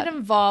bad. you should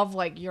involve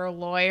like your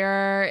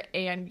lawyer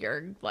and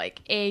your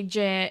like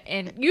agent,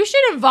 and you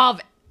should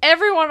involve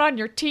everyone on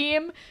your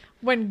team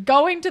when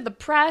going to the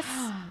press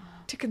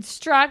to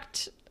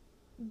construct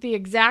the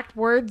exact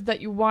words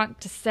that you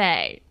want to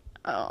say.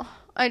 Oh,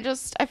 I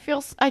just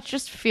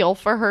feel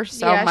for her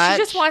so much.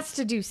 She just wants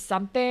to do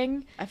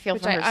something. I feel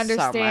which for her I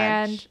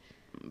understand, so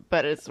much,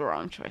 but it's the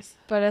wrong choice.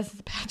 but it's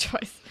a bad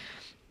choice.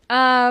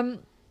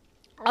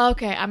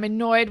 Okay, I'm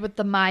annoyed with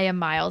the Maya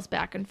Miles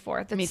back and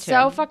forth. It's Me too.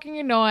 so fucking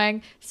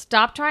annoying.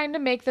 Stop trying to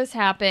make this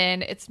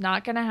happen. It's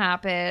not going to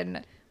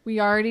happen.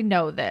 We already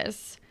know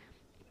this.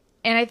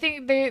 And I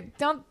think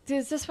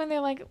is this when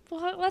they're like,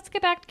 well, let's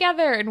get back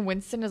together? And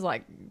Winston is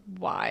like,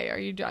 why are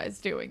you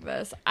guys doing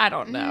this? I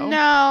don't know.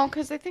 No,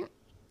 because I think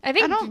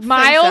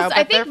Miles,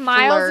 but they're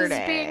Miles is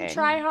flirting. being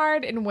try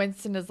hard, and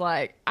Winston is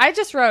like, I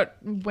just wrote,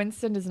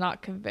 Winston is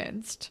not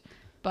convinced,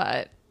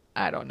 but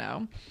I don't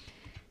know.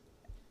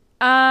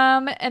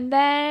 And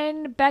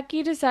then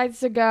Becky decides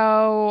to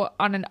go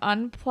on an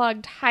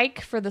unplugged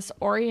hike for this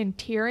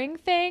orienteering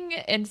thing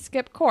and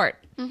skip court.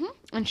 Mm-hmm.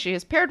 And she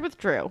is paired with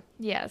Drew.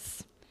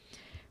 Yes.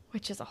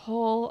 Which is a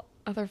whole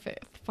other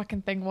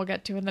fucking thing we'll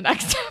get to in the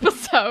next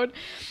episode.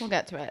 We'll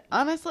get to it.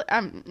 Honestly,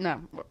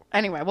 no.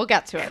 Anyway, we'll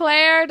get to it.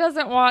 Claire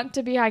doesn't want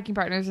to be hiking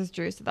partners with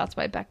Drew, so that's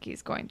why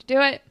Becky's going to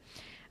do it.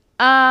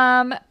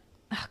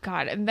 Oh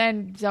God! And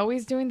then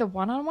Zoe's doing the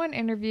one-on-one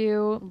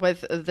interview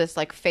With this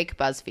like fake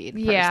BuzzFeed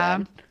person.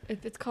 Yeah,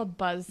 it's called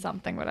Buzz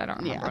something, but I don't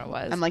remember what it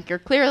was. I'm like, you're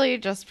clearly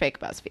just fake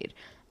BuzzFeed.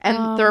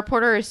 And the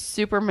reporter is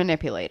super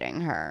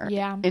manipulating her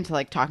into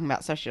like talking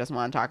about stuff she doesn't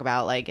want to talk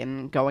about, like,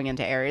 and going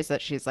into areas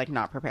that she's like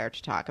not prepared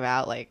to talk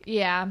about. Like,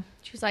 yeah,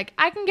 she's like,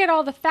 I can get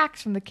all the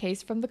facts from the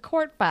case from the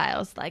court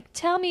files. Like,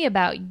 tell me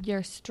about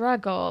your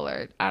struggle,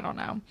 or I don't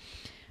know.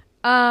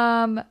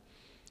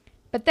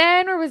 But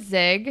then we're with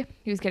Zig.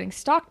 He was getting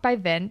stalked by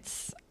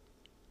Vince,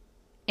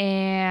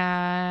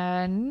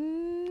 and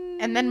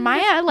then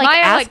Maya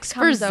asks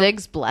for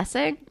Zig's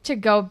blessing to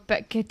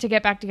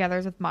get back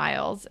together with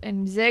Miles,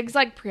 and Zig's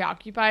like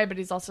preoccupied, but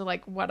he's also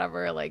like,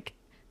 whatever, like,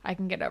 I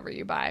can get over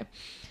you, bye.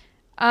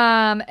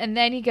 And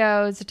then he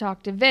goes to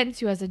talk to Vince,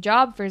 who has a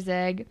job for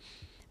Zig,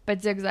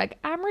 but Zig's like,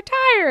 I'm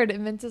retired,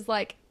 and Vince is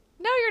like,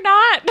 no, you're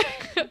not.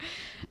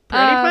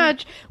 Pretty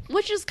much,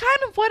 which is kind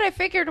of what I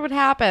figured would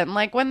happen.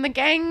 Like when the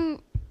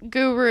gang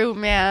guru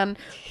man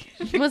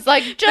was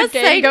like, just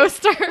Gang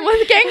Ghoster.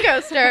 With Gang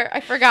Ghoster.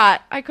 I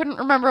forgot. I couldn't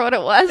remember what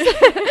it was.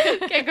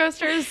 Gang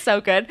Ghoster is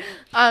so good.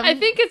 I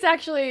think it's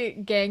actually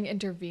Gang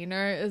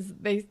Intervener.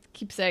 They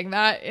keep saying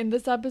that in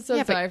this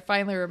episode, so I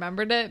finally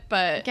remembered it.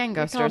 But Gang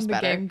Ghoster is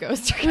better. The Gang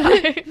Ghoster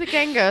guy. The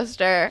Gang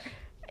Ghoster.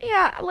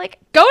 Yeah, like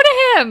go to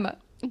him.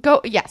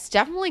 Yes,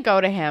 definitely go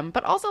to him.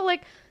 But also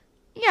like,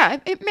 yeah,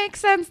 it makes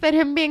sense that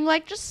him being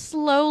like, just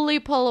slowly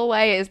pull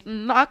away is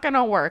not going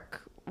to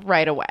work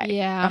right away.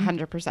 Yeah.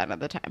 100% of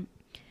the time.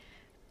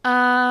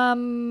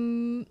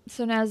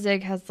 So now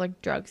Zig has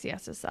like drugs he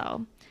has to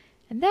sell.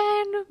 And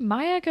then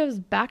Maya goes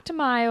back to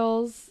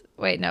Miles.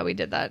 Wait, no, we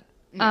did that.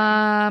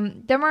 Yeah.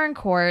 Then we're in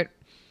court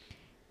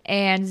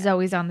and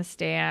Zoe's on the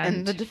stand.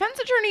 And the defense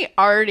attorney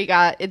already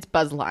got its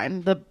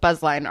Buzzline, the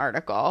Buzzline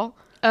article.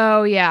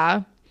 Oh,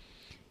 yeah.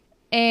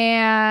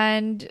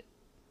 And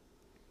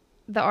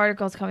the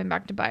article's coming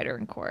back to bite her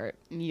in court.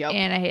 Yep.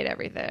 And I hate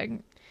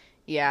everything.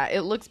 Yeah,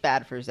 it looks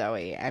bad for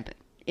Zoe, and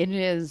it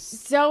is.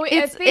 So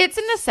it's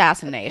an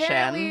assassination.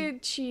 Apparently,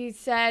 she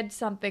said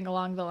something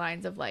along the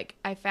lines of like,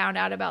 "I found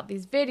out about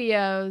these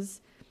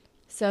videos,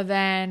 so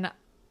then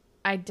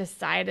I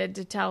decided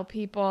to tell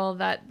people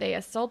that they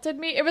assaulted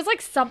me." It was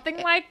like something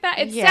like that.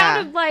 It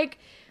sounded like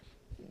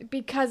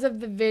because of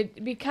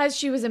because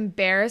she was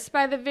embarrassed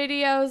by the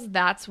videos,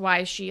 that's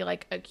why she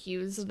like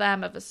accused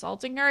them of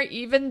assaulting her,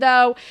 even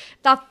though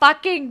the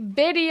fucking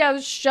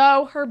videos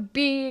show her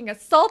being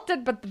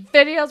assaulted, but the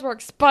videos were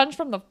expunged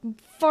from the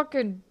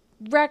fucking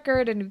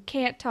record and we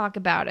can't talk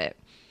about it.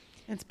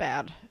 It's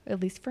bad. At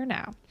least for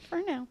now.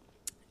 For now.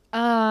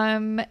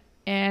 And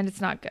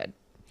it's not good.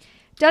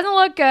 Doesn't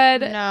look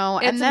good. No.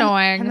 It's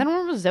annoying. And then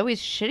one was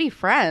Zoe's shitty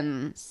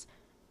friends.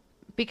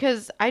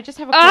 Because I just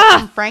have a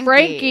quote from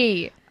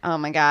Frankie. Oh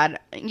my god.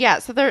 Yeah,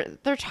 so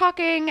they're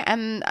talking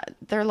and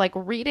they're like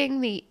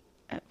reading the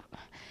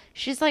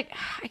she's like,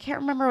 I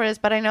can't remember what it is,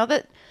 but I know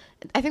that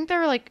I think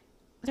they're like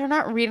they're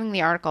not reading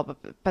the article,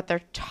 but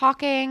they're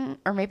talking,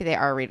 or maybe they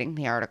are reading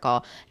the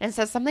article, and it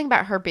says something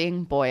about her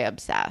being boy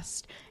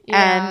obsessed.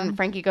 Yeah. And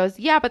Frankie goes,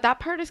 yeah, but that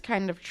part is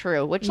kind of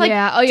true. Which, like,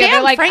 yeah. Oh, yeah,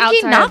 damn, like Frankie,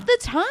 outside. not the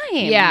time.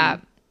 Yeah.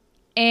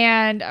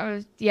 And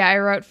I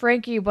wrote,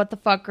 Frankie, what the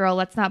fuck, girl?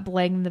 Let's not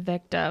blame the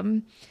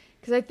victim.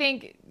 Because I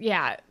think,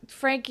 yeah,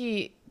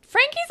 Frankie's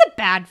a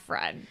bad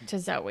friend to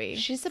Zoe.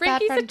 She's a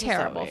Frankie's bad friend a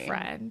terrible to Zoe.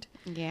 friend.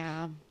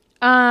 Yeah.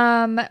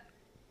 And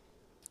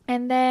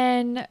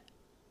then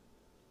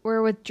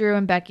we're with Drew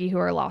and Becky, who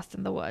are lost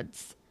in the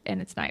woods,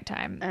 and it's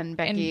nighttime. And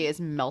Becky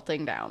is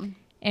melting down.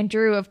 And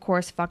Drew, of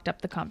course, fucked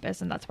up the compass,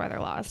 and that's why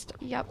they're lost.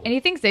 Yep. And he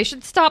thinks they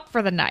should stop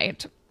for the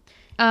night.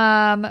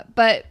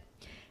 But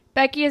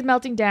Becky is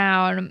melting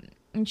down,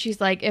 and she's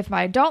like, if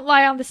I don't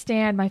lie on the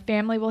stand, my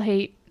family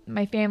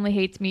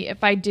hates me.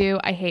 If I do,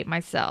 I hate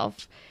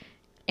myself.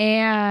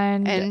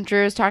 And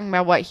Drew is talking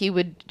about what he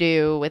would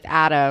do with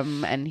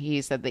Adam, and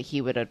he said that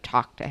he would have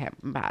talked to him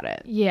about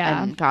it.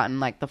 Yeah. And gotten,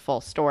 like, the full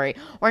story.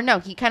 Or no,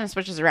 he kind of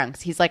switches around,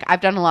 because he's like,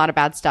 I've done a lot of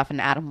bad stuff,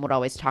 and Adam would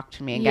always talk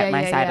to me and get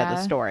my side of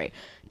the story.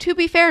 To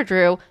be fair,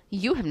 Drew,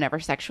 you have never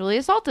sexually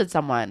assaulted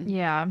someone.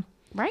 Yeah.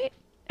 Right?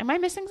 Am I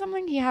missing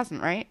something? He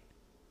hasn't, right?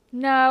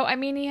 No, I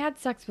mean, he had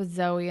sex with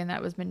Zoe, and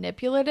that was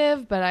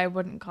manipulative, but I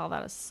wouldn't call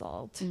that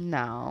assault.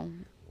 No.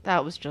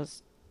 That was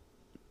just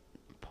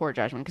poor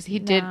judgment, because he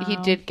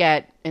did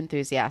get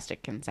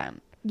enthusiastic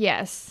consent.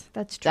 Yes,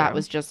 that's true. That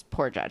was just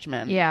poor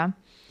judgment. Yeah.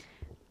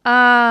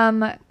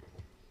 And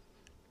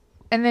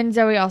then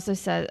Zoe also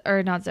says,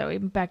 or not Zoe,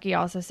 Becky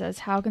also says,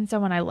 how can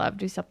someone I love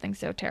do something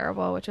so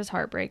terrible, which was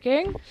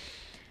heartbreaking.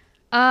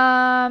 So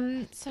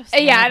sad.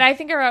 Yeah, and I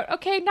think I wrote,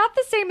 okay, not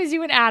the same as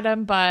you and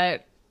Adam,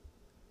 but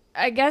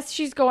I guess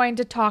she's going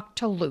to talk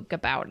to Luke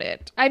about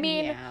it. I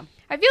mean, Yeah.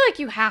 I feel like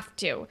you have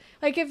to.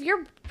 Like, if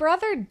your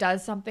brother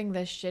does something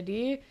this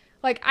shitty,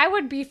 like, I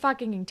would be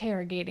fucking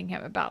interrogating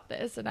him about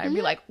this. And I'd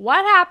be like,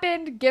 what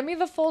happened? Give me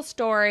the full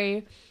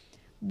story.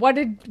 What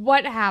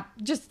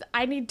happened? Just,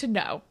 I need to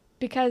know.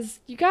 Because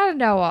you gotta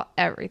know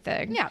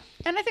everything. Yeah.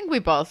 And I think we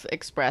both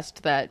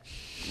expressed that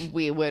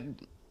we would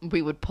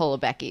pull a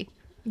Becky.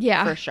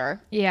 Yeah. For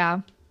sure.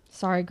 Yeah.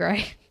 Sorry,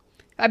 Gray.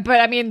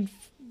 But, I mean,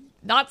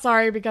 not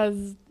sorry,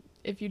 because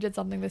if you did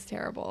something this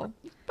terrible.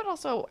 But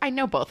also, I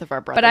know both of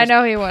our brothers But I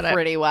know he wouldn't.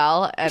 pretty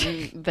well,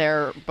 and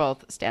they're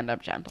both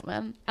stand-up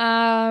gentlemen.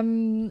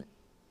 And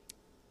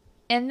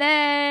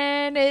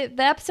then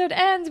the episode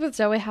ends with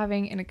Zoe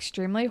having an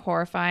extremely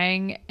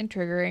horrifying and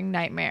triggering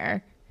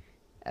nightmare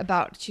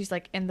about she's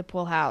like in the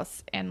pool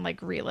house and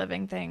like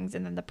reliving things,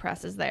 and then the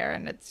press is there,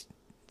 and it's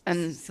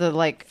the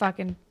like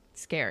fucking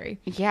scary.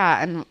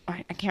 Yeah, and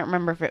I can't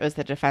remember if it was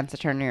the defense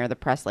attorney or the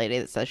press lady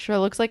that says, sure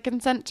looks like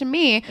consent to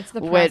me. It's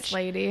the press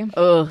lady.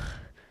 Ugh.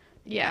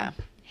 Yeah.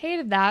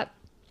 Hated that.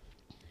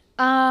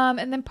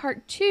 And then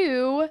part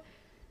 2,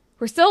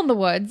 we're still in the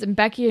woods, and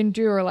Becky and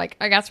Drew are like,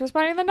 I guess we're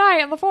spending the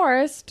night in the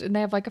forest, and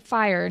they have like a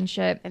fire and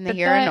shit. And they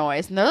hear a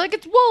noise, and they're like,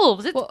 it's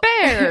wolves, it's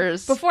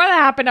bears. Before that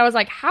happened, I was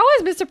like, how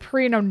has Mr.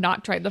 Perino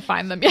not tried to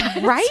find them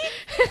yet? Right?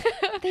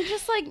 They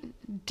just like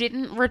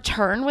didn't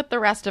return with the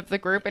rest of the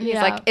group, and he's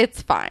like,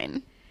 it's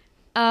fine.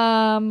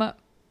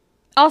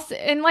 Also,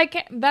 and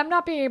like them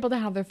not being able to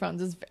have their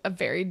phones is a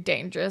very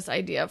dangerous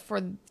idea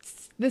for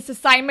this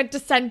assignment to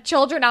send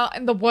children out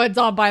in the woods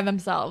all by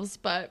themselves,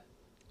 but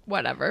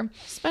whatever.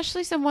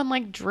 Especially someone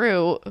like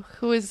Drew,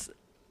 who is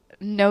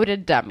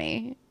noted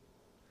dummy.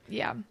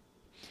 Yeah.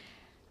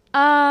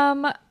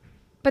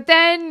 But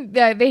then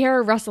they hear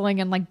a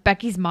rustling, and like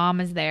Becky's mom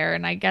is there,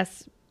 and I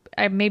guess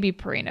maybe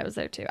Perino's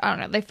there too. I don't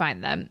know. They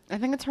find them. I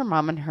think it's her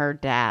mom and her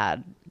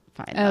dad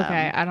find them.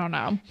 Okay, I don't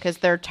know. Because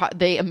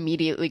they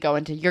immediately go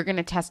into, you're going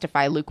to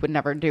testify Luke would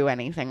never do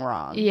anything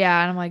wrong.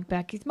 Yeah, and I'm like,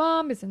 Becky's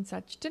mom is in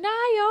such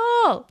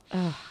denial.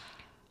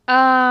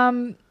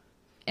 Ugh.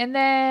 And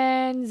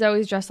then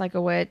Zoe's dressed like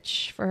a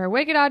witch for her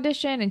Wicked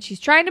audition, and she's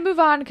trying to move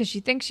on because she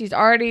thinks she's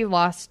already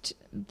lost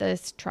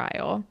this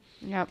trial.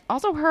 Yeah.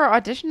 Also, her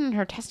audition and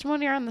her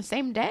testimony are on the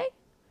same day?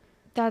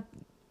 That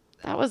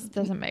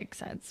doesn't make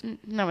sense.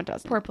 No, it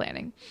doesn't. Poor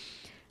planning.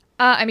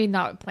 I mean,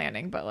 not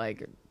planning, but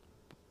like,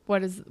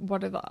 what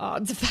are the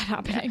odds of that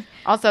happening?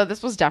 Also,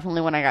 this was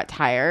definitely when I got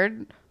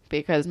tired,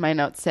 because my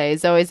notes say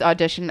Zoe's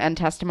audition and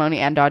testimony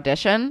and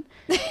audition.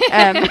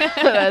 And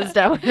that's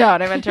definitely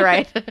not what I meant to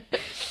write.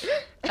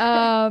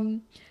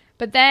 But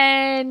But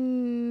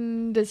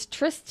then does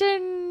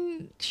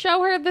Tristan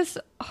show her this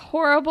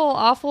horrible,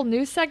 awful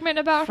news segment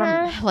about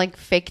her? From like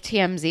fake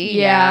TMZ.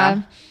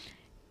 Yeah.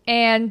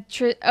 And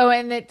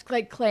and it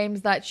like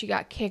claims that she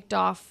got kicked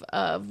off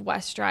of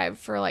West Drive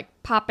for like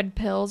popping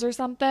pills or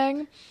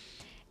something.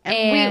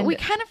 And we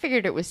kind of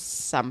figured it was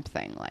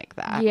something like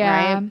that,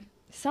 yeah, right?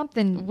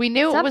 Something. We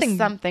knew it was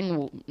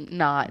something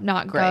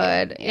not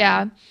great. Good.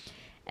 Yeah.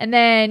 And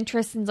then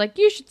Tristan's like,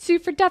 you should sue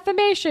for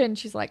defamation.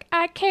 She's like,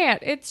 I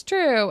can't. It's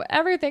true.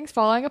 Everything's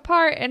falling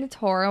apart and it's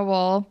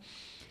horrible.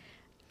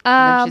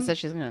 And then she says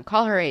she's going to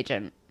call her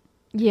agent.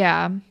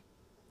 Yeah.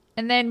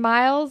 And then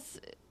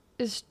Miles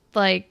is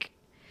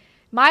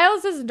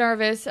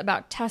nervous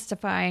about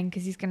testifying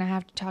because he's going to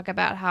have to talk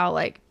about how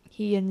like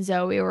he and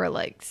Zoe were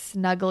like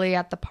snuggly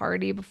at the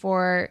party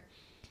before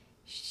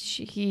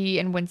he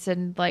and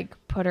Winston like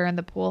put her in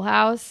the pool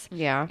house.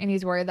 Yeah. And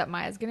he's worried that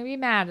Maya's going to be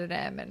mad at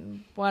him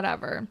and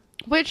whatever.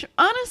 Which,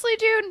 honestly,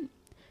 dude,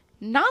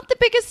 not the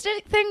biggest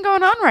thing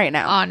going on right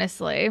now.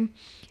 Honestly.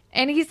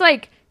 And he's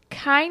like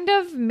kind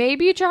of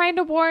maybe trying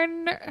to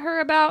warn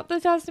her about the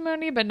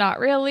testimony, but not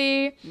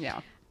really. Yeah.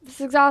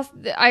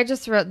 I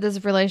just wrote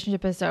this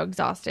relationship is so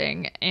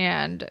exhausting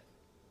and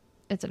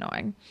it's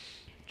annoying.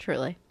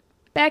 Truly.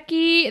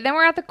 Then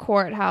we're at the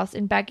courthouse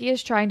and Becky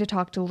is trying to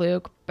talk to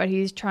Luke, but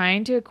he's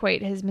trying to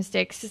equate his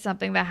mistakes to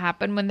something that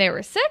happened when they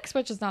were 6,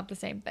 which is not the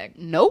same thing.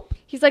 Nope.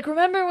 He's like,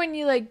 remember when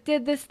you like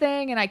did this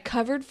thing and I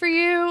covered for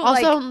you?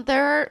 Also,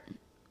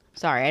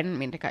 sorry, I didn't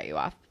mean to cut you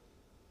off.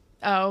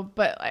 Oh,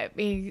 but I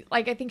mean,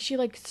 like, I think she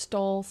like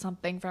stole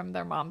something from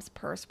their mom's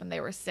purse when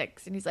they were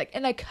 6. And he's like,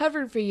 and I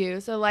covered for you.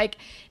 So like,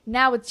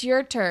 now it's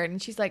your turn.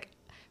 And she's like,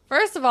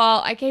 first of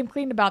all, I came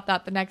clean about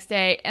that the next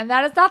day. And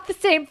that is not the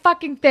same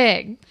fucking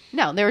thing.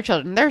 No, they were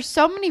children. There's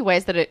so many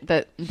ways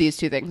that these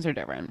two things are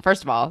different.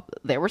 First of all,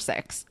 they were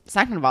 6.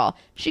 Second of all,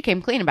 she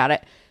came clean about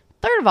it.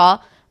 Third of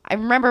all, I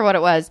remember what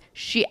it was.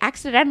 She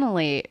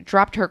accidentally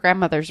dropped her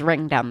grandmother's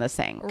ring down the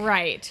sink.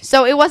 Right.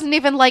 So it wasn't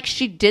even like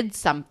she did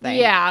something.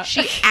 Yeah.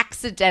 She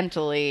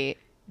accidentally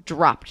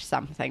dropped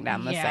something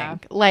down the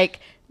sink. Like,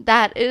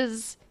 that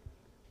is...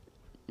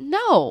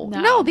 No,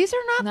 these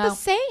are not the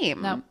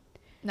same.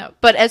 No.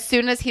 But as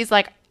soon as he's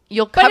like,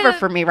 you'll cover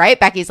for me, right?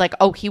 Becky's like,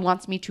 oh, he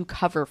wants me to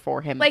cover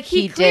for him. Like,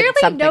 he clearly did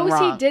something knows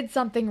wrong. he did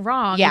something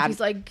wrong. Yeah.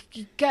 He's like,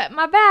 get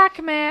my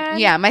back, man.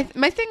 Yeah, my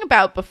thing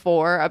about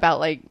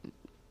like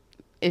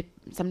it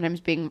sometimes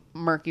being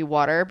murky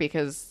water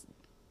because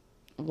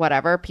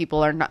whatever,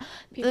 people are not.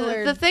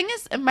 The thing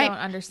is, don't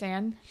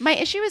understand. My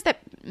issue is that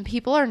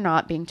people are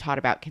not being taught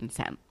about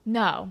consent.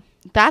 No,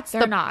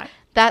 they're not.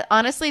 That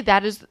honestly,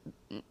 that is,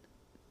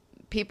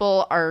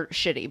 people are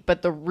shitty.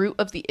 But the root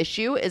of the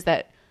issue is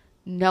that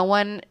no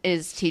one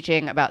is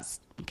teaching about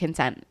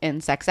consent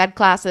in sex ed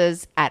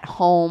classes at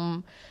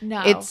home.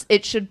 No,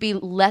 it should be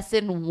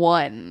lesson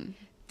 1.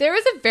 There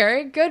was a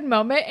very good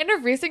moment in a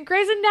recent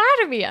Grey's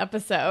Anatomy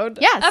episode.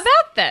 Yes.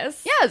 About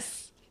this.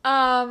 Yes.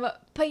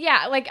 But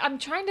yeah, like I'm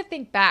trying to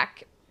think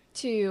back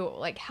to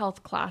like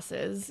health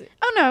classes.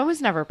 Oh no, it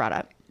was never brought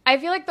up. I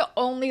feel like the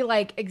only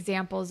like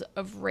examples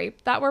of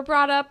rape that were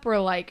brought up were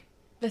like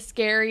the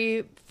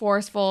scary,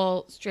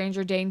 forceful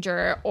stranger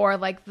danger or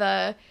like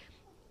the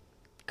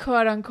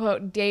quote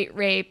unquote date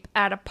rape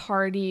at a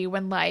party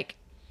when like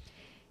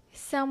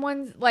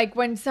someone's like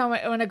when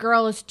a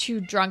girl is too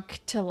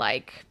drunk to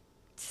like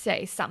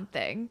say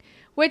something,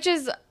 which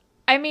is,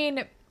 I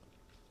mean,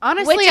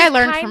 honestly, I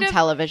learned from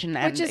television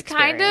and which is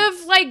experience. kind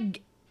of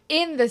like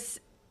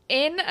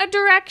in a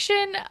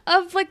direction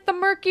of like the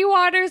murky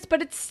waters,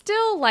 but it's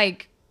still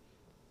like,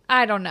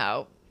 I don't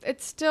know.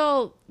 It's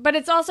still, but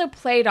it's also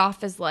played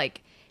off as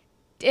like,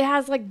 it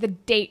has like the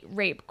date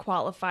rape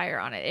qualifier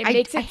on it. It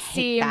makes it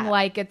seem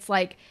like it's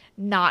like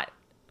not,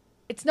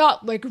 it's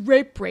not like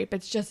rape.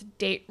 It's just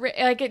date rape.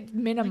 Like it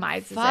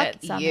minimizes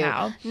it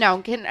somehow. You.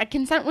 No,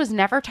 consent was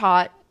never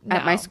taught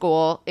at my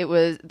school.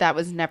 That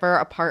was never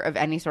a part of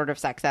any sort of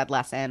sex ed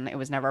lesson. It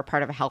was never a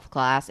part of a health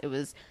class. It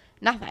was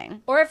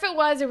nothing. Or if it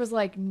was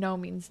like no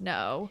means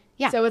no.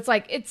 Yeah. So it's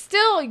like, it's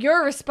still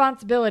your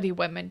responsibility,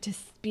 women, to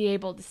be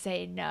able to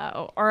say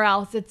no, or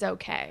else it's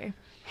okay.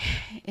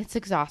 It's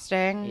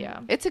exhausting.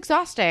 Yeah. It's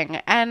exhausting.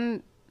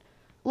 And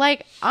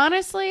like,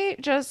 honestly,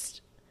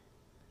 but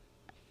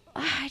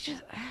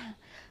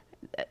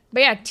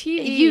yeah,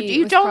 TV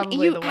you was don't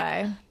probably the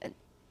way.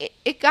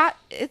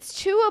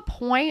 It's to a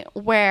point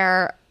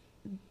where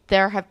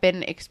there have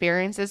been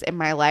experiences in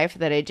my life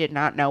that I did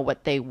not know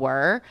what they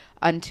were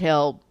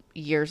until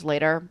years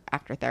later,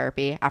 after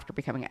therapy, after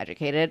becoming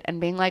educated, and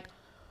being like,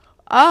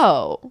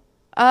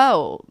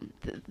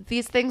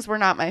 these things were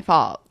not my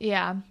fault.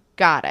 Yeah.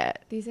 Got it.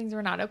 These things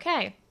were not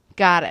okay.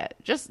 Got it.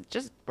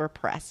 Just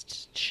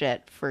repressed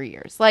shit for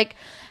years. Like,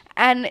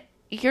 and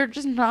you're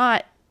just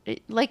not,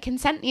 like,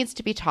 consent needs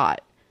to be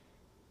taught.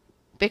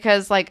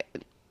 Because, like,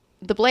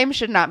 the blame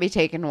should not be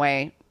taken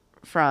away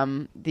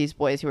from these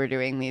boys who are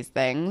doing these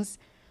things.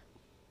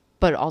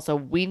 But also,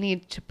 we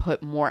need to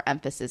put more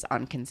emphasis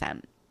on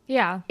consent.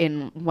 Yeah.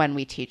 When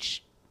we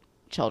teach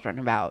children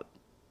about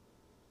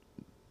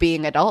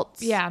being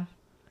adults. Yeah.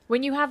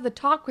 when you have the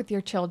talk with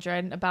your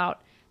children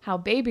about how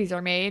babies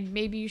are made,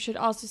 maybe you should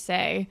also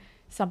say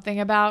something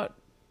about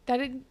that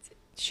it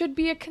should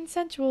be a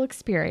consensual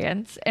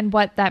experience and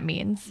what that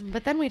means.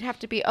 But then we'd have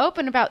to be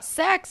open about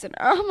sex, and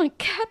oh my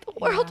God, the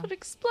world would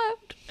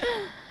explode.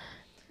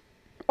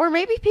 Or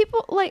maybe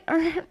people like, or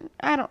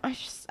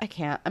I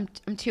can't.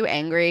 I'm too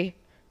angry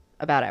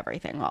about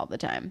everything all the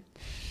time.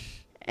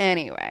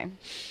 Anyway,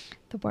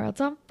 The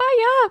world's on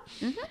fire.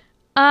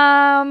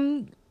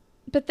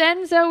 But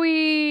then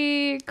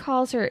Zoe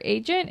calls her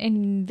agent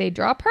and they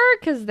drop her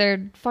because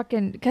the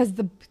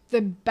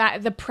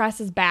press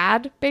is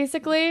bad,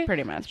 basically.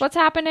 pretty much. That's what's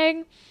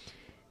happening.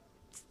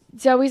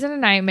 Zoe's in a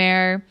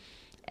nightmare.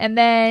 And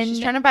then She's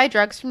trying to buy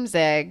drugs from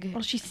Zig.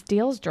 she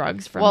steals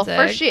drugs from Well, Zig.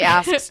 first she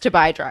asks to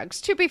buy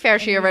drugs. To be fair,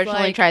 she he's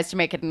originally like- tries to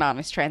make it an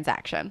honest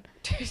transaction.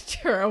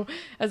 True.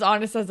 As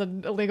honest as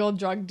an illegal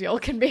drug deal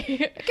can be.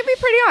 It can be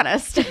pretty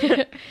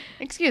honest.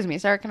 Excuse me,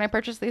 sir. Can I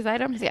purchase these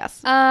items? Yes.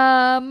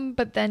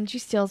 But then she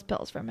steals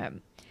pills from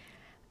him.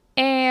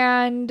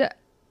 And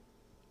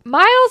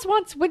Miles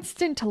wants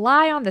Winston to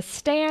lie on the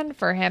stand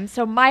for him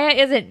so Maya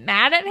isn't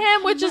mad at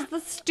him, which is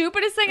the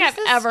stupidest thing I've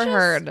This is ever just,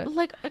 heard.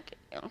 Like,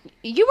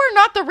 you are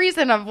not the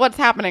reason of what's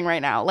happening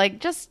right now. Like,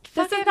 just This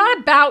fucking is not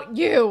about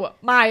you,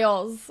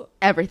 Miles.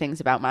 everything's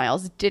about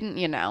Miles. Didn't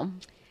you know?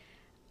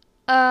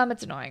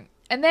 It's annoying.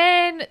 And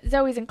then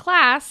Zoe's in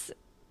class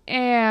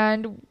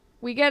and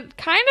we get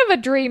kind of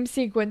a dream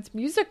sequence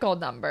musical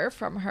number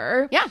from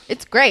her. Yeah,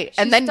 it's great.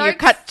 And She then you starts-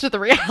 cut to the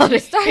reality.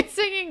 She starts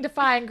singing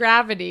Defying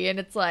Gravity, and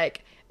it's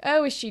like,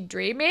 oh, is she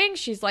dreaming?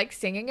 She's like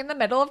singing in the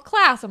middle of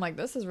class. I'm like,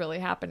 this is really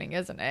happening,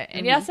 isn't it?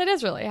 And yes, it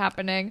is really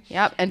happening.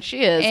 Yep, and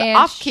she is And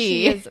off she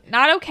key. is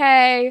not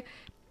okay.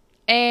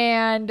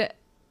 And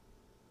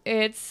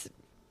it's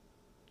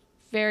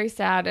very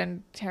sad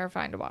and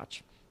terrifying to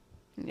watch.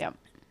 Yep.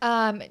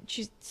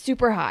 She's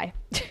super high.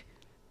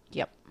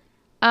 Yep.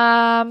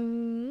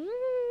 Um,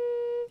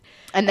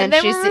 And then,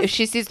 then we're-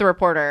 she sees the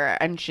reporter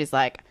and she's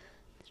like,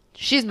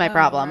 she's my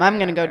problem. I'm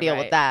going to go deal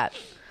with that.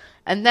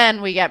 And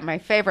then we get my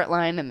favorite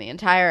line in the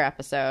entire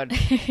episode.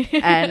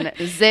 And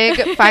Zig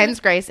finds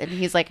Grace and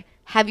he's like,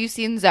 have you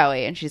seen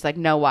Zoe? And she's like,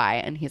 no, why?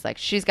 And he's like,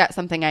 she's got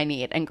something I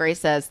need. And Grace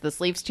says, the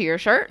sleeves to your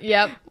shirt.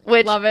 Yep.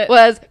 Which Love it.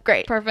 was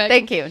great. Perfect.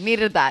 Thank you.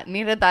 Needed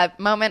that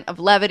moment of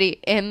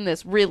levity in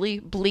this really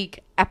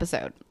bleak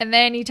episode. And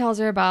then he tells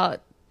her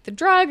about the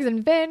drugs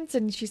and Vince,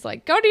 and she's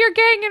like, go to your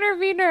gang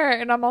intervener.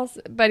 And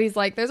but he's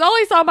like, there's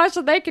only so much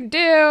that they can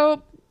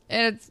do.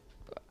 And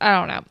I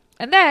don't know.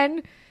 And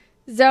then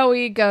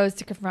Zoe goes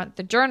to confront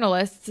the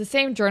journalist. It's the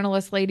same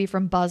journalist lady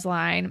from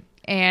Buzzline.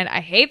 And I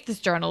hate this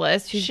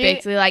journalist who's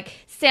basically like,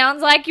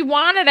 sounds like you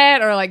wanted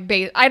it. Or like,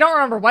 I don't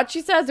remember what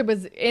she says. It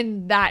was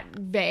in that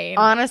vein.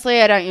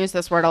 Honestly, I don't use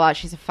this word a lot.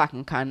 She's a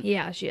fucking cunt.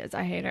 Yeah, she is.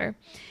 I hate her.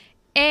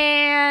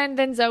 And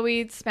then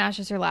Zoe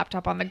smashes her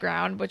laptop on the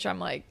ground, which I'm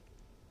like,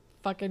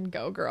 fucking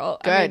go, girl.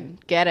 Good. I mean,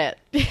 Get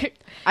it.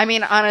 I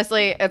mean,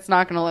 honestly, it's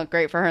not going to look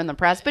great for her in the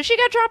press, but she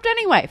got dropped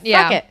anyway.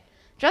 Yeah. Fuck it.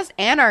 Just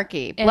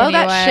anarchy. Blow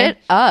that Anyway. shit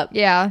up.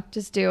 yeah,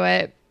 just do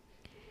it.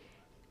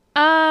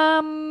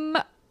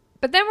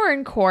 But then we're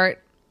in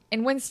court,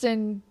 and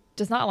Winston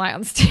does not lie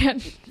on the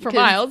stand for 'Cause-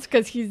 Miles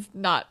because he's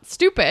not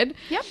stupid.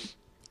 Yep.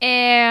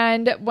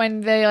 And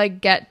when they like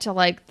get to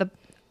like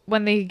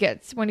when he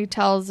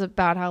tells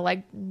about how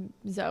like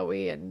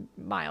Zoe and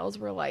Miles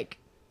were like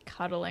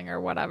cuddling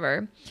or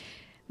whatever,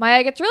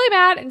 Maya gets really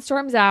mad and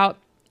storms out.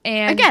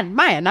 And Again,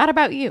 Maya, not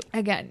about you.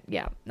 again,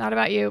 yeah, not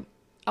about you.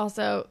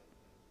 Also,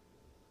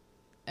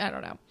 I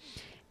don't know.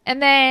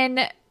 And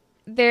then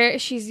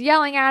she's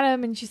yelling at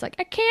him and she's like,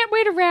 I can't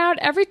wait around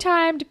every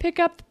time to pick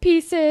up the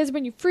pieces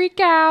when you freak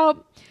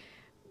out.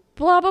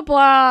 Blah, blah,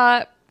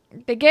 blah.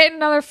 They get in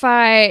another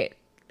fight.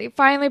 They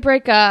finally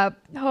break up,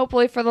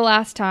 hopefully for the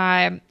last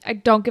time. I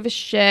don't give a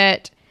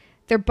shit.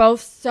 They're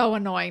both so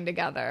annoying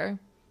together.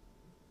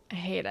 I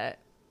hate it.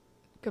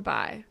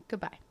 Goodbye.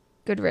 Goodbye.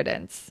 Good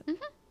riddance.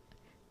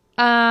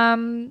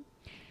 And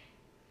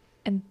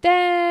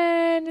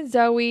then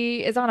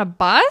Zoe is on a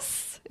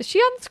bus. Is she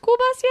on the school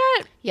bus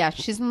yet? Yeah,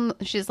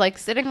 she's like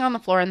sitting on the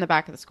floor in the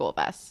back of the school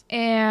bus.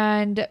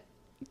 And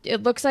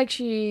it looks like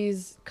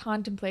she's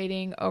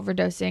contemplating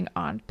overdosing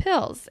on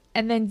pills.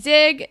 And then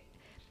Zig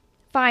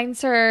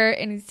finds her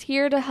and is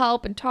here to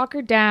help and talk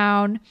her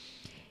down.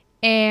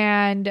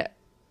 And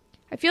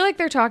I feel like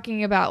they're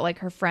talking about like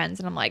her friends.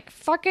 And I'm like,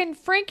 fucking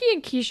Frankie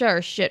and Keisha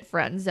are shit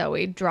friends,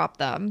 Zoe. Drop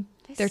them.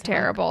 They're suck.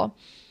 terrible.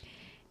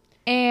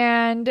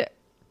 And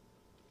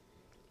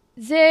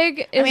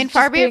Zig is I mean,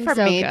 far just be it being from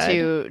so me good.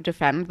 to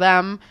defend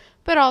them,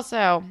 but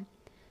also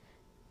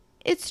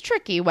it's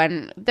tricky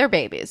when they're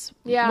babies.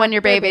 Yeah, when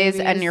you're they're babies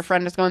and babies. your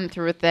friend is going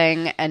through a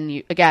thing and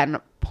you, again,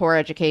 poor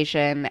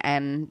education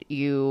and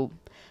you,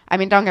 I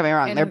mean, don't get me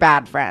wrong, And they're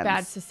bad friends.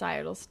 Bad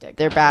societal stigma.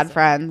 They're bad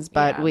friends,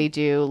 but yeah. we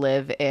do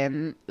live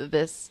in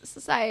this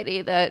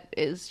society that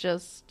is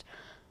just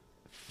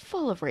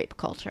full of rape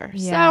culture.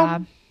 Yeah.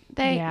 So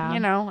they, Yeah. you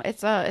know,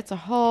 it's a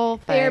whole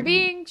thing. They're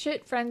being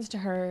shit friends to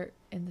her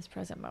in this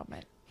present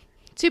moment.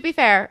 To be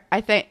fair,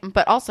 I think,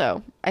 but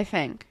also I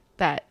think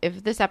that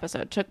if this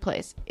episode took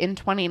place in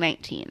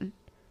 2019,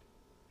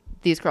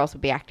 these girls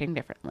would be acting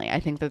differently.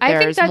 I think that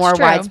there's more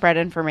widespread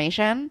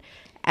information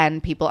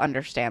and people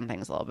understand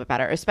things a little bit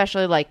better,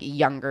 especially like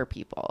younger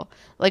people.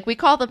 Like we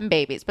call them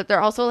babies, but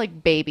they're also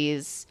like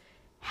babies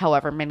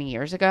however many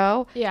years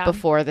ago,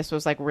 before this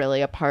was like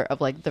really a part of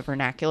like the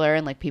vernacular,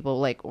 and like people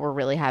like were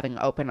really having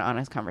open,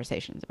 honest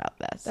conversations about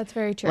this. That's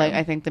very true. Like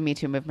I think the Me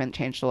Too movement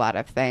changed a lot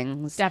of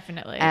things.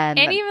 Definitely. And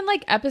even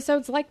like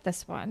episodes like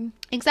this one.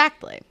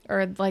 Exactly.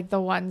 Or like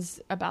the ones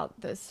about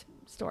this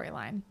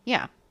storyline.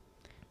 Yeah.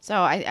 So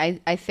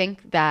I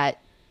think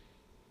that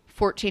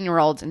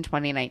 14-year-olds in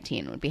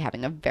 2019 would be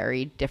having a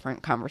very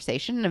different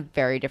conversation, a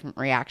very different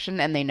reaction,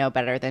 and they know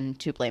better than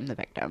to blame the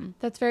victim.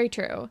 That's very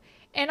true.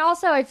 And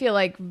also, I feel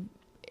like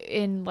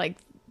in like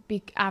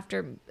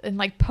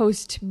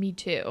post Me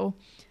Too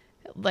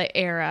like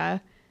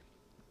era,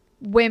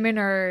 women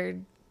are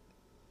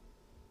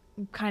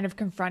kind of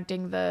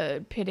confronting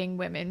the pitting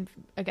women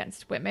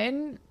against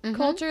women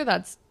culture.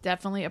 That's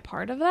definitely a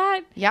part of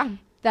that. Yeah,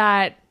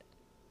 that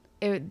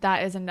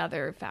is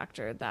another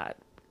factor that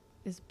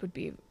would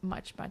be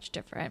much, much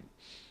different.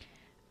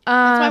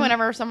 That's why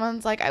whenever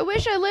someone's like, I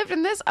wish I lived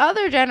in this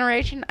other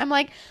generation, I'm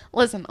like,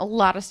 listen, a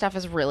lot of stuff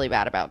is really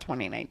bad about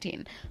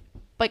 2019.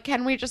 But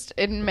can we just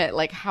admit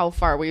like how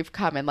far we've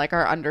come in like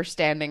our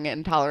understanding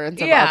and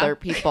tolerance of other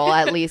people,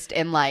 at least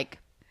in like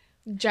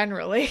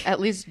generally, at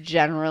least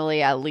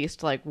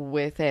like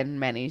within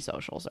many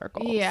social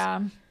circles.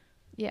 Yeah.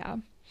 Yeah.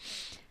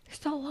 There's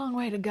still a long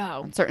way to go.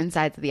 On certain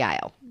sides of the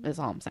aisle is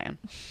all I'm saying.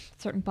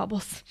 Certain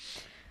bubbles.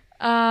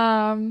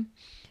 But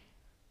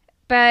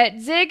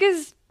Zig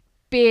is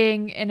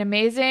being an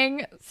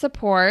amazing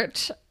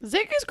support.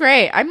 Zig is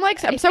great. I'm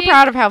so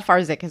proud of how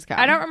far Zig has gone.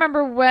 I don't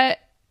remember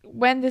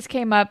when this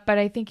came up, but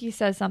I think he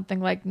says something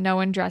like, no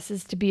one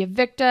dresses to be a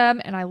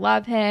victim, and I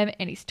love him,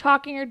 and he's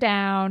talking her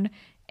down,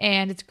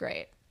 and it's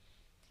great.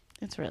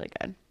 It's really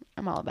good.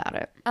 I'm all about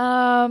it.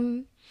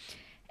 And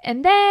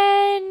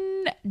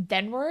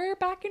then we're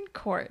back in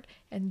court,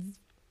 and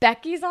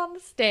Becky's on the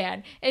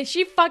stand, and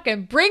she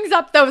fucking brings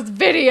up those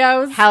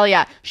videos. Hell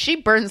yeah. She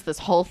burns this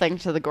whole thing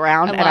to the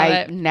ground, and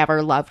I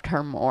never loved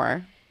her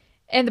more.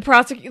 And the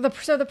prosecution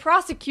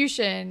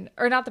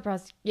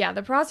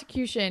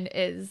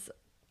is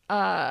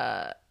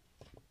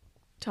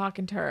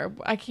talking to her.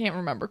 I can't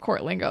remember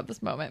court lingo at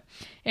this moment,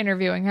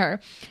 interviewing her.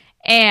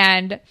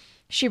 And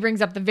she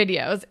brings up the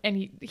videos,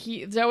 and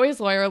Zoe's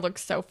lawyer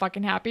looks so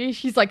fucking happy.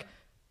 She's like,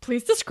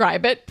 please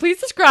describe it. Please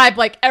describe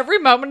like every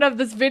moment of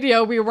this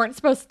video we weren't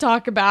supposed to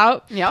talk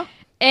about. Yeah.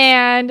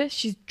 And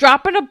she's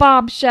dropping a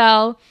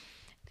bombshell.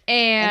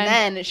 And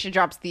then she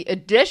drops the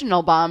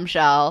additional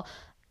bombshell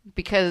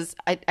because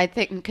I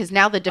think because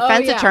now the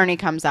defense attorney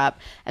comes up,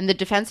 and the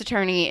defense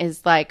attorney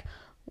is like,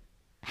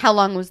 how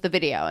long was the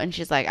video? And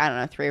she's like, I don't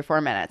know, 3 or 4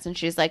 minutes. And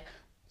she's like,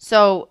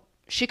 so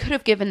she could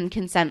have given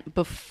consent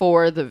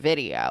before the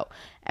video.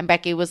 And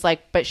Becky was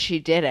like, but she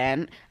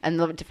didn't. And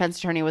the defense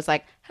attorney was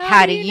like,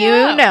 how do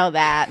you know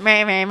that?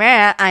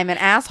 I'm an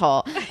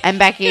asshole. And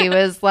Becky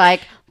was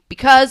like,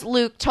 because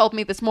Luke told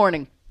me this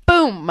morning.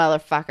 Boom,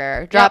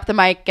 motherfucker. Drop the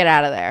mic. Get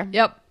out of there.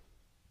 Yep.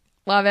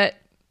 Love it.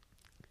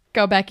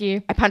 Go,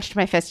 Becky. I punched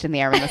my fist in the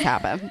air when this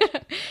happened.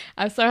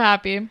 I'm so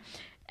happy.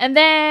 And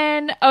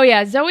then,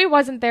 Zoe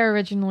wasn't there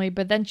originally,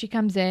 but then she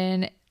comes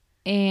in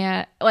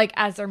and like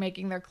as they're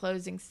making their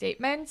closing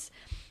statements,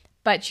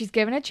 but she's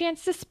given a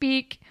chance to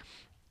speak,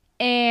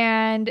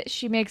 and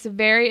she makes a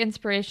very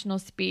inspirational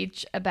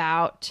speech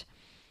about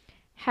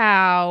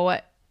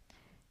how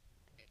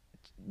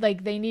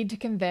like they need to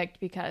convict,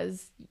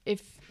 because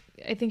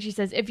I think she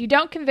says, if you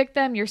don't convict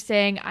them, you're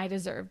saying I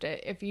deserved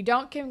it. If you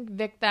don't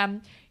convict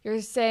them,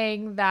 you're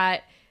saying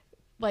that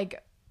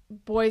like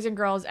boys and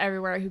girls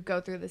everywhere who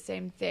go through the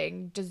same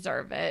thing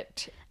deserve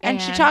it.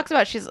 And she talks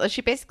about,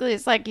 she basically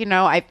is like,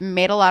 I've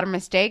made a lot of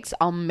mistakes.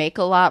 I'll make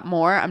a lot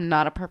more. I'm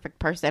not a perfect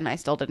person. I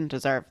still didn't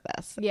deserve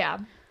this. Yeah.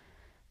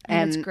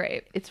 And it's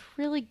great. It's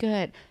really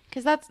good.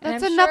 Because that's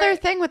another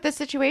thing with this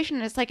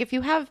situation. It's like if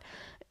you have,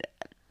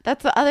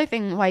 that's the other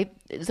thing why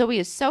Zoe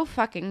is so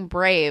fucking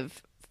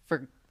brave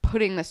for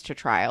putting this to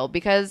trial,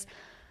 because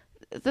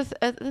the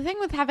thing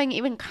with having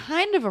even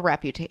kind of a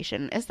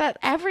reputation is that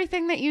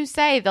everything that you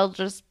say, they'll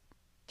just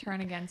turn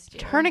against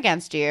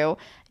you.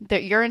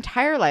 That your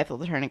entire life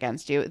will turn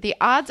against you. The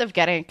odds of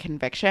getting a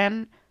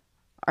conviction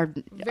are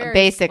very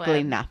basically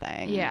slim.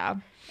 Nothing. Yeah.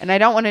 And I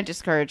don't want to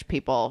discourage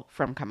people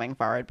from coming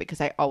forward, because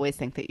I always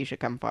think that you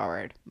should come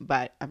forward.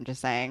 But I'm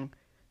just saying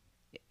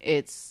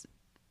it's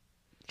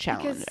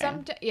challenging.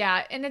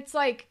 Because and it's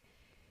like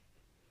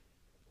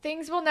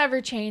things will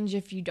never change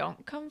if you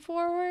don't come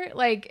forward.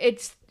 Like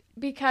it's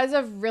because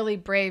of really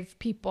brave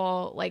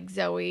people like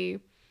Zoe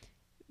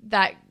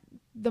that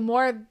the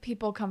more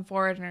people come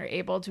forward and are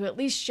able to at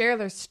least share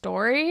their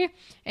story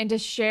and to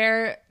just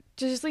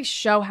at least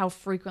show how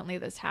frequently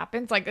this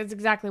happens. Like that's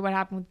exactly what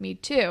happened with Me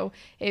Too.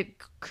 It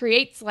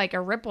creates like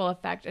a ripple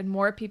effect, and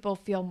more people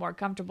feel more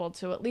comfortable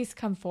to at least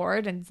come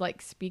forward and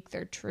like speak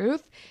their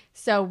truth.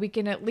 So we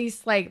can at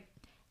least like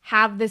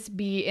have this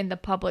be in the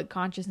public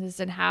consciousness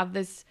and have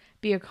this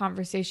be a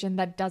conversation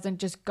that doesn't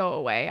just go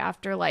away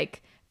after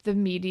like the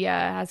media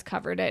has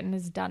covered it and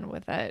is done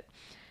with it.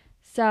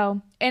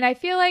 So, and I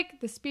feel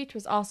like the speech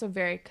was also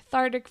very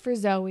cathartic for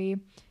Zoe,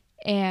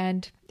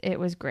 and it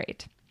was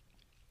great.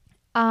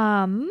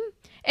 And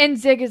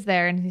Zig is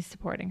there and he's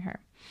supporting her.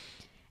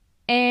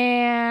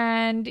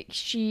 And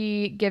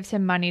she gives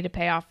him money to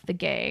pay off the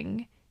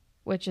gang,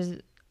 which is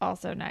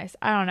also nice.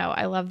 I don't know.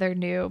 I love their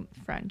new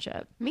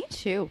friendship. Me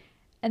too.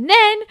 And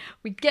then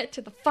we get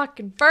to the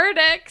fucking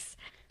verdicts,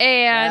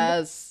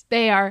 and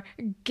they are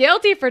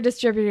guilty for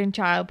distributing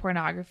child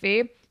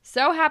pornography.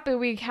 So happy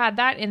we had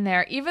that in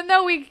there. Even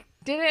though we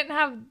didn't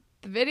have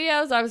the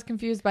videos, I was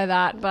confused by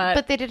that.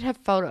 But they did have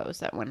photos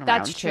that went around.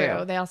 That's true.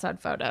 Too. They also had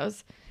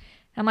photos.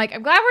 I'm like,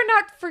 I'm glad we're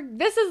not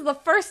this is the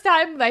first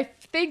time I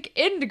think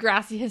in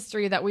Degrassi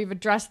history that we've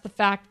addressed the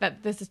fact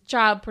that this is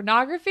child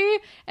pornography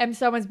and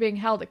someone's being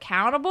held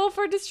accountable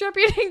for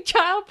distributing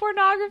child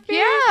pornography.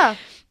 Yeah.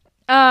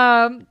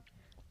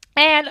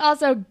 And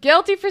also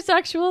guilty for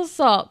sexual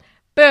assault.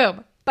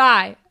 Boom.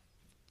 Bye.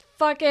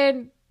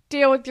 Fucking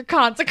deal with your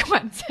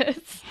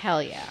consequences.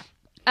 Hell yeah.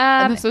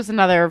 And this was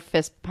another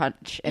fist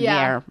punch in the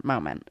air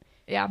moment.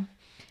 Yeah.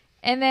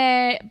 And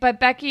then, but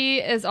Becky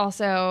is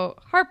also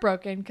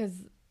heartbroken because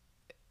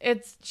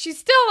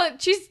Becky's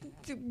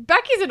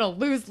in a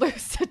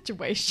lose-lose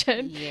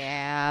situation.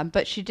 Yeah,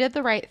 but she did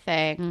the right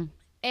thing.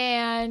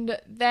 And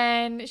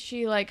then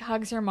she like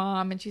hugs her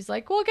mom and she's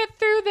like, we'll get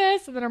through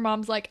this. And then her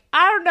mom's like,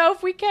 I don't know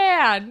if we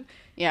can.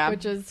 Yeah.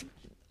 Which is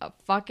a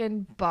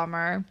fucking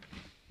bummer.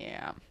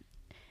 Yeah.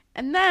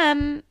 And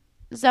then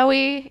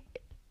Zoe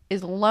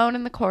is alone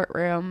in the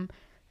courtroom.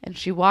 And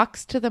she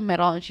walks to the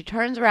middle and she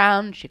turns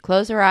around, she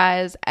closes her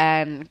eyes,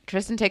 and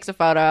Tristan takes a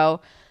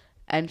photo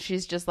and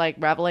she's just like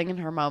reveling in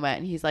her moment.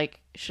 And he's like,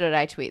 should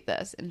I tweet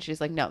this? And she's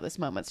like, no, this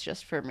moment's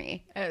just for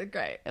me.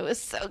 Great. It was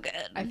so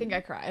good. I think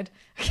I cried.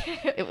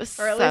 It was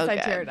so good. Or at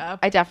least I teared up.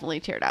 I definitely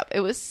teared up.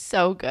 It was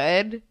so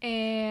good.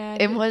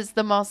 And it was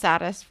the most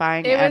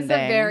satisfying ending. It was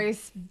a very,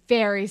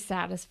 very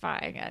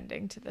satisfying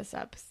ending to this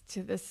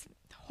to this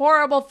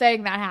horrible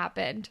thing that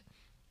happened.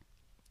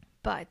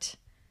 But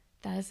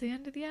that is the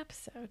end of the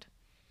episode.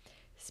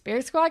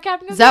 Spirit Squad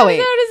Captain of Zoe.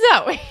 The episode is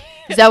Zoe.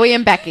 Zoe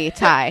and Becky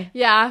tie.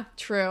 Yeah,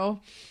 true.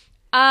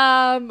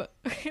 Do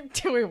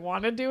we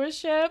want to do a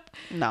ship?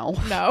 No.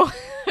 No.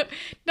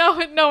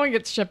 No one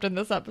gets shipped in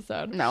this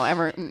episode. No. All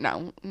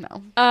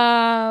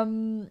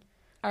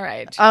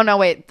right. Oh no,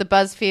 wait. The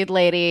BuzzFeed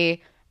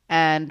lady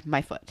and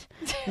my foot.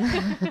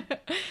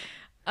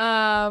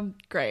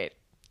 Great.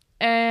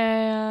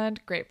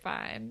 And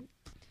Grapevine.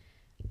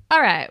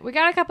 All right, we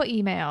got a couple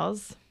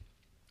emails.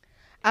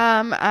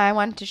 I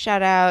want to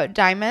shout out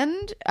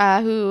Diamond,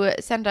 who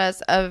sent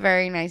us a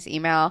very nice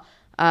email.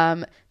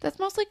 That's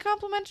mostly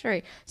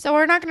complimentary, so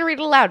we're not going to read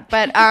it aloud.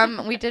 But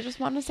we did just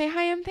want to say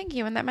hi and thank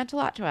you, and that meant a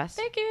lot to us.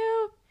 Thank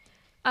you.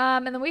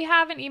 And then we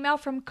have an email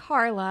from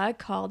Carla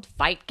called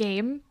Fight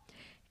Game,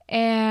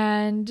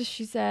 and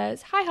she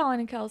says, "Hi, Holland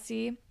and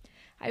Kelsey.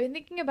 I've been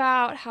thinking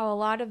about how a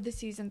lot of the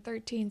season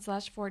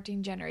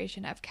 13/14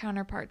 generation have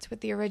counterparts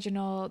with the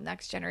original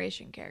Next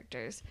Generation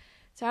characters.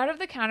 So out of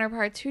the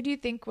counterparts, who do you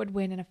think would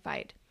win in a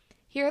fight?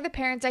 Here are the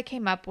parents I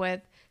came up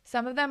with.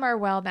 Some of them are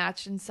well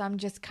matched and some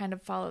just kind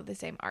of follow the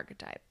same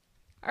archetype."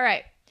 All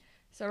right.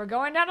 So we're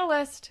going down a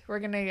list. We're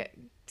going to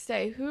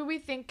say who we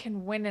think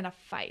can win in a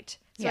fight.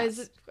 So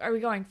yes. Are we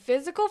going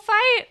physical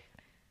fight?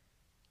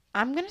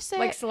 I'm going to say...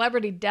 Like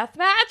celebrity death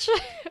match?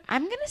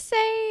 I'm going to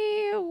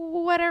say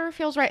whatever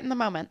feels right in the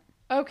moment.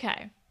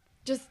 Okay.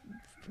 Just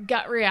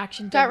gut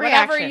reaction to gut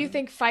whatever reaction. You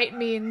think fight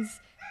means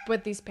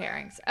with these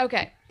pairings.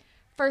 Okay.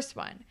 First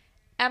one.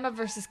 Emma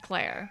versus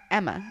Claire.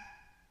 Emma.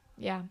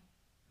 Yeah.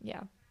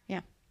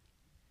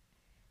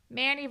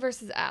 Manny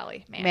versus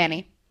Allie.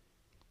 Manny.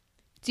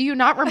 Do you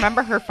not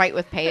remember her fight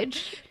with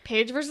Paige?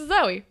 Paige versus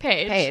Zoe.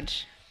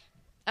 Paige.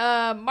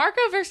 Marco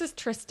versus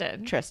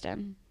Tristan.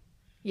 Tristan.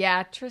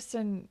 Yeah,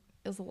 Tristan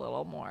is a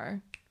little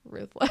more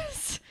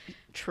ruthless.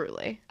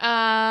 Truly.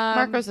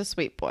 Marco's a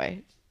sweet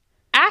boy.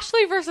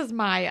 Ashley versus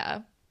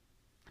Maya.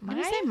 I'm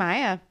going to say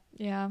Maya.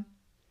 Yeah.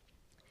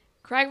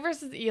 Craig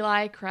versus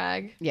Eli.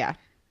 Craig. Yeah.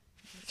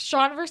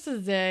 Sean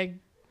versus Zig.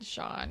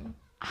 Sean.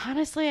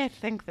 Honestly, I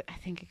think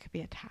it could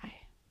be a tie.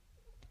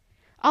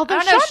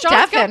 Although Sean's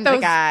deafened the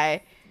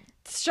guy.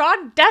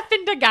 Sean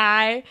deafened a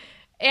guy,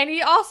 and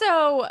he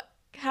also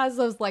has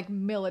those like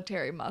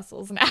military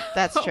muscles now.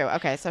 That's true.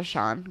 Okay, so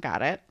Sean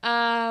got it.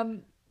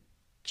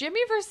 Jimmy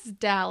versus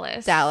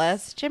Dallas.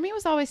 Dallas. Jimmy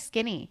was always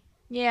skinny.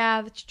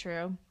 Yeah, that's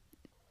true.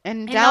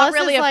 And not Dallas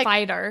really is a like,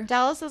 fighter.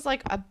 Dallas is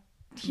like a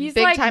He's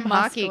big like time muscly.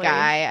 hockey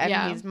guy, and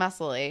Yeah. he's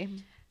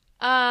muscly.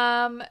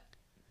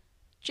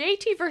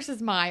 JT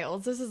versus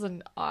Miles. This is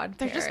an odd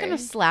They're just pairing.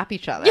 gonna slap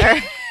each other.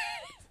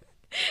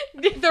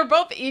 They're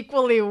both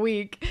equally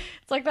weak.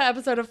 It's like the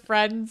episode of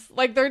Friends.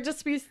 Like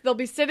they'll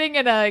be sitting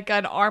in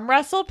an arm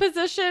wrestle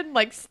position,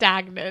 like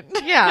stagnant.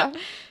 Yeah.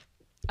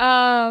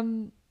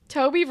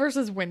 Toby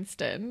versus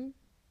Winston.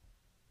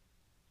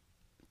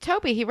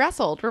 Toby, he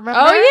wrestled. Remember?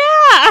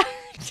 Oh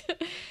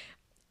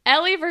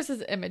Ellie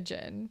versus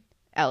Imogen.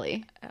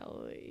 Ellie.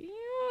 Ellie.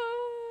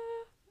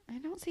 I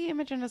don't see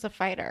Imogen as a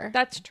fighter.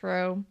 That's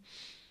true.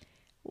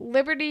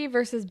 Liberty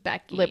versus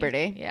Becky.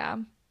 Liberty. Yeah.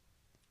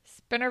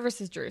 Spinner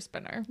versus Drew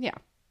Spinner. Yeah.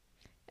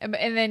 And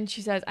then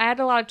she says, I had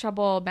a lot of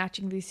trouble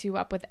matching these two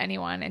up with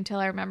anyone until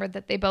I remembered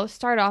that they both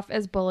start off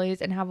as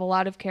bullies and have a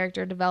lot of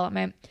character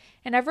development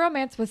and have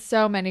romance with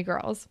so many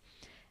girls.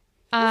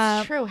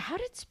 That's true. How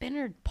did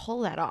Spinner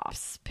pull that off?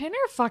 Spinner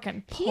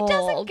fucking He pulled.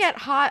 doesn't get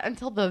hot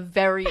until the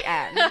very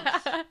end.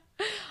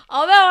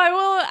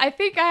 Although I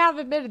think I have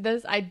admitted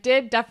this, I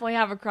did definitely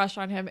have a crush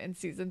on him in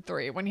season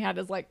 3 when he had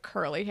his like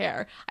curly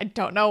hair. I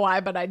don't know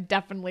why, but I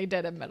definitely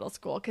did in middle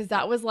school because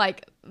that was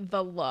like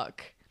the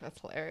look.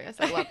 That's hilarious.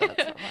 I love that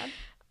so much.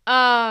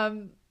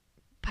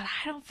 But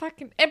I don't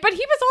fucking. But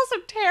he was also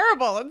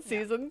terrible in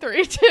season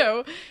 3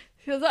 too.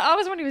 That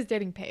was when he was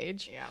dating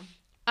Paige. Yeah.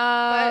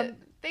 But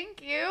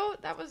thank you.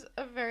 That was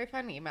a very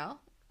fun email.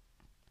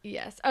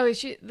 Yes. Oh,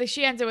 she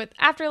ends it with,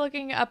 after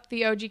looking up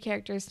the OG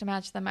characters to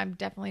match them, I'm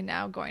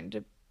now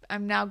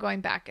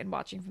going back and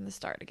watching from the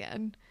start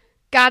again.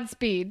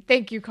 Godspeed.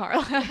 Thank you,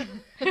 Carla.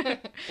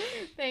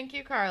 Thank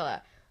you,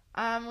 Carla.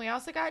 We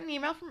also got an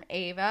email from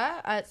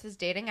Ava. It says,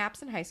 dating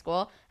apps in high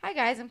school. Hi,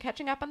 guys. I'm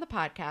catching up on the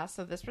podcast,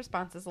 so this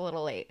response is a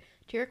little late.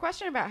 To your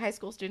question about high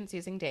school students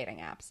using dating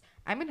apps,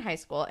 I'm in high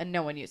school and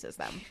no one uses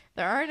them.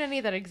 There aren't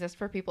any that exist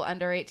for people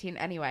under 18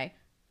 anyway,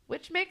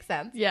 which makes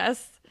sense.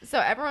 Yes. So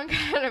everyone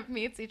kind of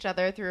meets each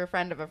other through a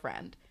friend of a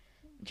friend.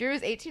 Drew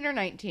is 18 or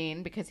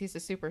 19 because he's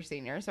a super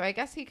senior, so I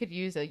guess he could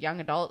use a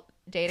young adult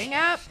dating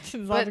app.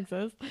 Does that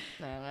exist? I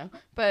don't know.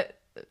 But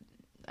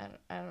I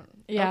don't.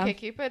 Yeah. Okay,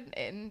 Cupid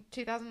in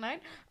 2009.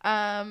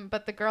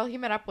 But the girl he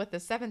met up with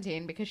is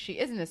 17 because she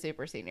isn't a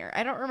super senior.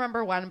 I don't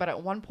remember when, but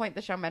at one point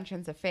the show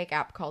mentions a fake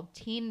app called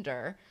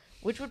Tinder,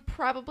 which would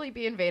probably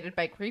be invaded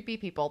by creepy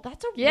people.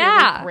 That's a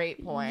really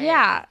great point.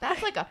 Yeah.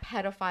 That's like a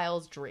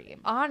pedophile's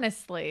dream.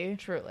 Honestly.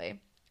 Truly.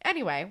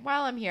 Anyway,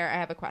 while I'm here, I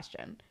have a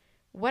question.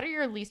 What are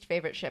your least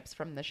favorite ships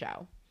from the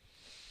show?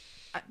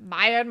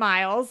 Maya and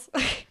Miles.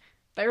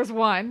 There's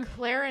one.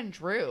 Claire and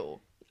Drew.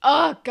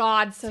 Oh,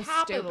 God, so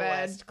Top stupid. of the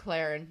list,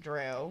 Claire and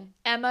Drew.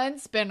 Emma and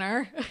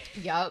Spinner.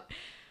 Yup.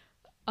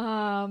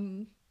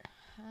 Manny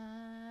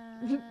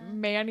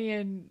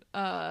and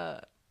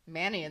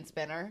Manny and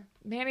Spinner.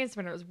 Manny and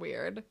Spinner was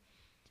weird.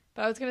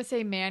 But I was gonna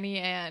say Manny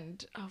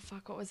and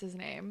what was his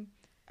name?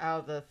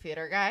 Oh, the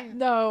theater guy?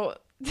 No.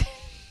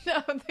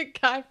 No, the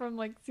guy from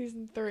like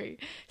season 3.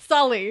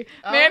 Sully.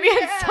 Oh, Manny yeah.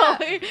 and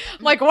Sully.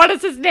 I'm like, what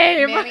is his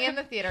name? Manny and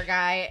the theater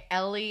guy,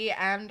 Ellie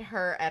and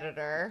her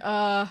editor.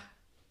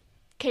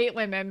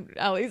 Caitlin and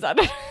Ellie's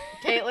editor.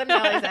 Caitlin and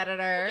Ellie's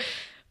editor.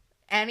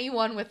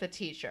 Anyone with a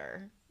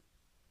teacher.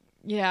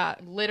 Yeah.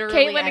 Literally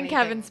Caitlin anything. and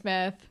Kevin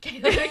Smith.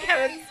 Caitlin and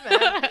Kevin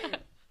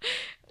Smith.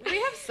 We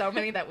have so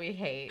many that we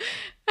hate.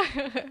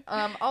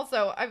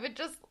 Also, I would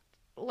just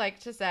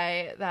like to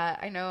say that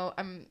I know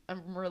I'm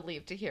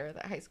relieved to hear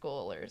that high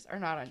schoolers are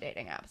not on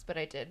dating apps, but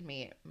I did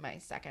meet my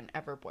second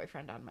ever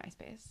boyfriend on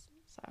MySpace.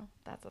 So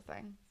that's a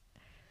thing.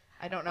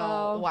 I don't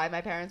know why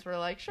my parents were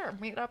like, sure,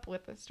 meet up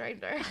with a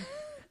stranger.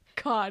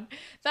 God,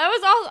 that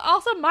was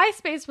also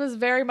MySpace was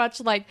very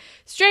much like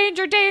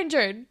stranger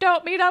danger.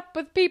 Don't meet up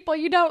with people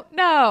you don't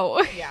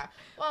know. Yeah.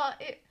 Well,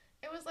 it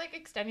was like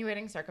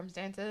extenuating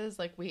circumstances.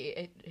 Like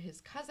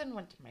his cousin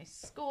went to my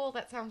school.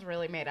 That sounds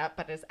really made up,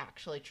 but is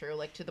actually true.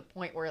 Like to the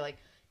point where like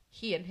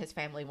he and his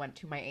family went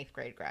to my 8th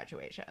grade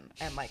graduation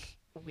and like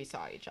we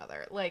saw each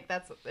other. Like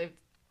it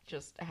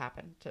just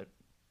happened to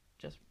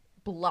just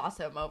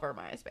blossom over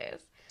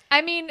MySpace.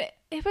 I mean,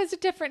 it was a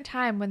different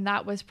time when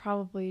that was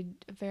probably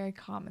a very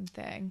common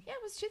thing. Yeah,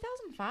 it was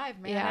 2005,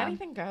 man. Yeah.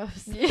 Anything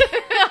goes.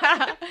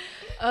 2005.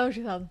 Oh,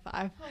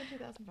 2005.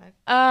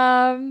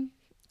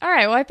 All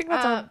right. Well, I think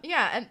that's all.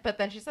 Yeah, but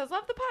then she says,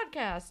 "Love the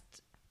podcast."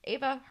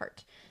 Ava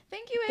Hart.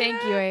 Thank you, Ava.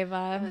 Thank you, Ava.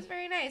 That was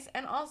very nice.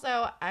 And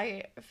also,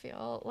 I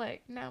feel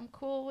like now I'm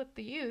cool with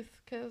the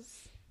youth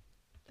because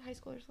high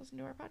schoolers listen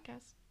to our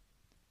podcast.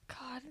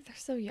 God, they're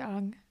so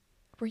young.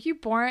 Were you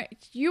born?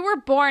 You were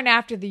born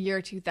after the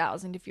year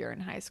 2000 if you're in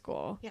high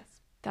school. Yes.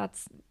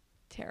 That's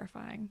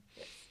terrifying.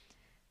 Yes.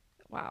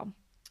 Wow.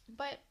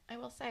 But I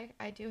will say,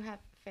 I do have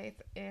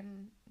faith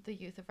in the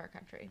youth of our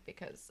country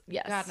because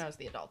Yes. God knows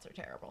the adults are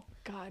terrible.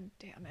 God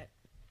damn it.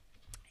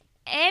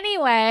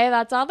 Anyway,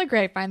 that's all the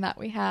grapevine that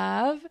we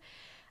have.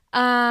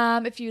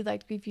 If you'd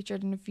like to be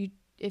featured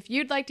if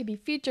you'd like to be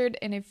featured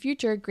in a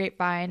future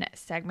grapevine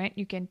segment,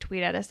 you can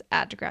tweet at us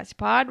at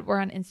DegrassiPod. We're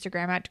on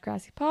Instagram at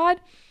DegrassiPod.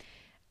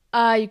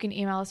 You can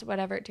email us at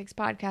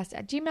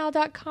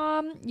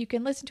whateverittakespodcast@gmail.com. You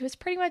can listen to us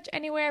pretty much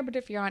anywhere, but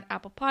if you're on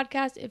Apple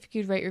Podcasts, if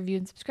you could rate, review,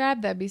 and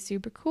subscribe, that'd be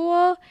super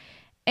cool.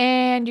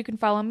 And you can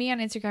follow me on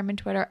Instagram and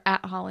Twitter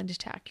at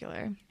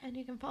HollandTacular. And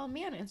you can follow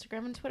me on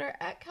Instagram and Twitter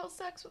at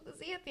KelSucks with a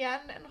Z at the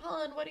end. And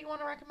Holland, what do you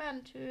want to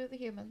recommend to the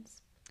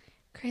humans?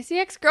 Crazy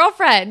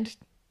Ex-Girlfriend.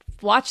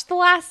 Watch the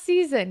last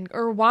season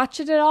or watch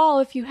it at all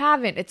if you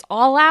haven't. It's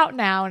all out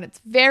now and it's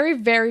very,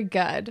 very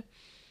good.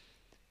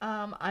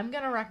 I'm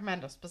going to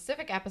recommend a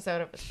specific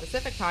episode of a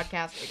specific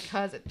podcast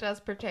because it does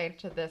pertain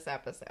to this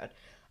episode.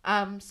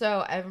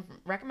 So I've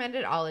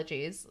recommended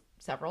Ologies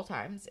several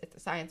times. It's a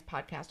science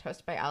podcast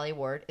hosted by Allie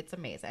Ward. It's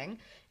amazing.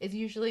 It's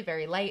usually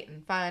very light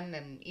and fun,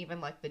 and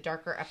even like the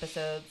darker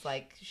episodes,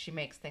 like she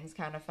makes things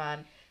kind of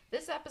fun.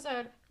 This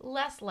episode,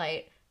 less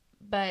light,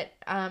 but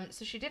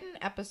so she did an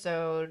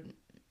episode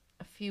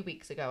a few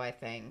weeks ago, I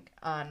think,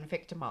 on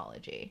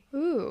victimology.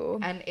 Ooh.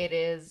 And it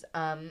is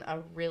a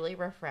really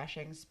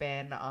refreshing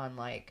spin on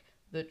like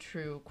the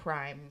true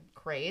crime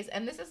craze.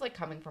 And this is like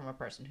coming from a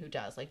person who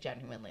does like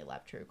genuinely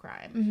love true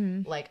crime.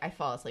 Mm-hmm. Like I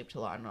fall asleep to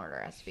Law and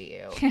Order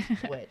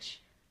SVU,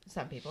 which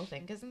some people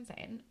think is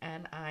insane.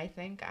 And I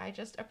think I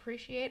just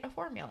appreciate a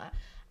formula.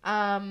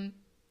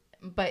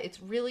 But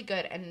it's really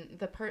good.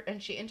 And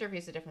and she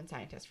interviews a different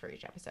scientist for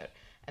each episode.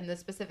 And the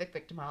specific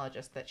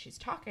victimologist that she's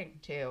talking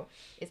to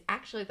is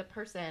actually the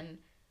person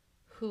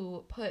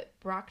who put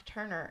Brock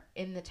Turner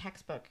in the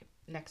textbook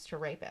next to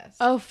Rapist.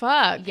 Oh,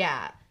 fuck.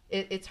 Yeah.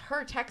 It's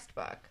her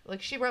textbook.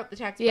 Like, she wrote the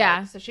textbook.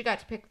 Yeah. So she got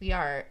to pick the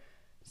art.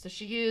 So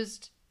she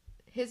used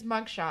his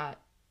mugshot,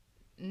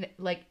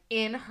 like,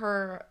 in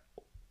her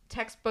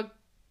textbook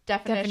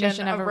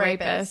definition of a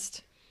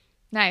rapist.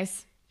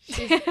 Nice.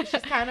 She's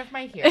kind of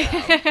my hero.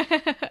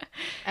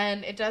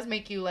 And it does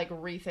make you, like,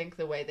 rethink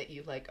the way that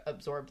you, like,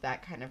 absorb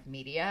that kind of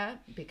media.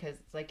 Because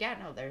it's like, yeah,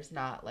 no, there's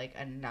not, like,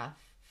 enough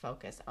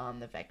focus on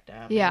the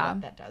victim. Yeah.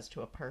 And what that does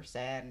to a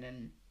person.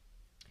 And,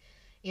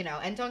 you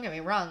know, and don't get me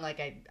wrong, like,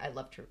 I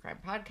love true crime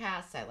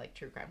podcasts. I like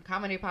true crime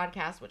comedy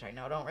podcasts, which I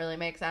know don't really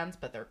make sense,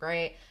 but they're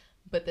great.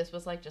 But this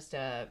was, like, just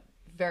a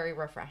very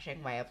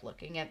refreshing way of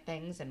looking at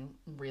things and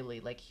really,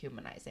 like,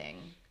 humanizing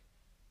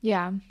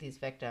these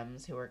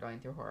victims who are going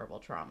through horrible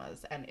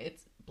traumas. And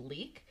it's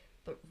bleak,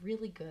 but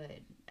really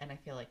good. And I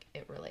feel like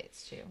it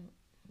relates to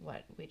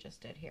what we just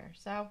did here.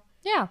 So,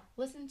 yeah.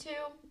 Listen to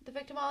the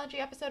victimology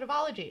episode of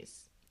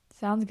Ologies.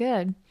 Sounds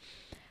good.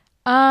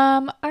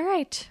 All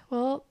right.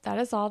 Well, that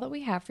is all that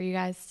we have for you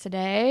guys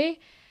today.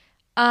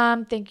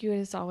 Thank you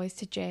as always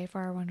to Jay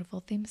for our wonderful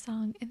theme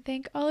song, and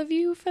thank all of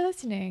you for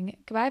listening.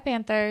 Goodbye,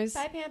 Panthers.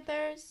 Bye,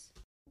 Panthers.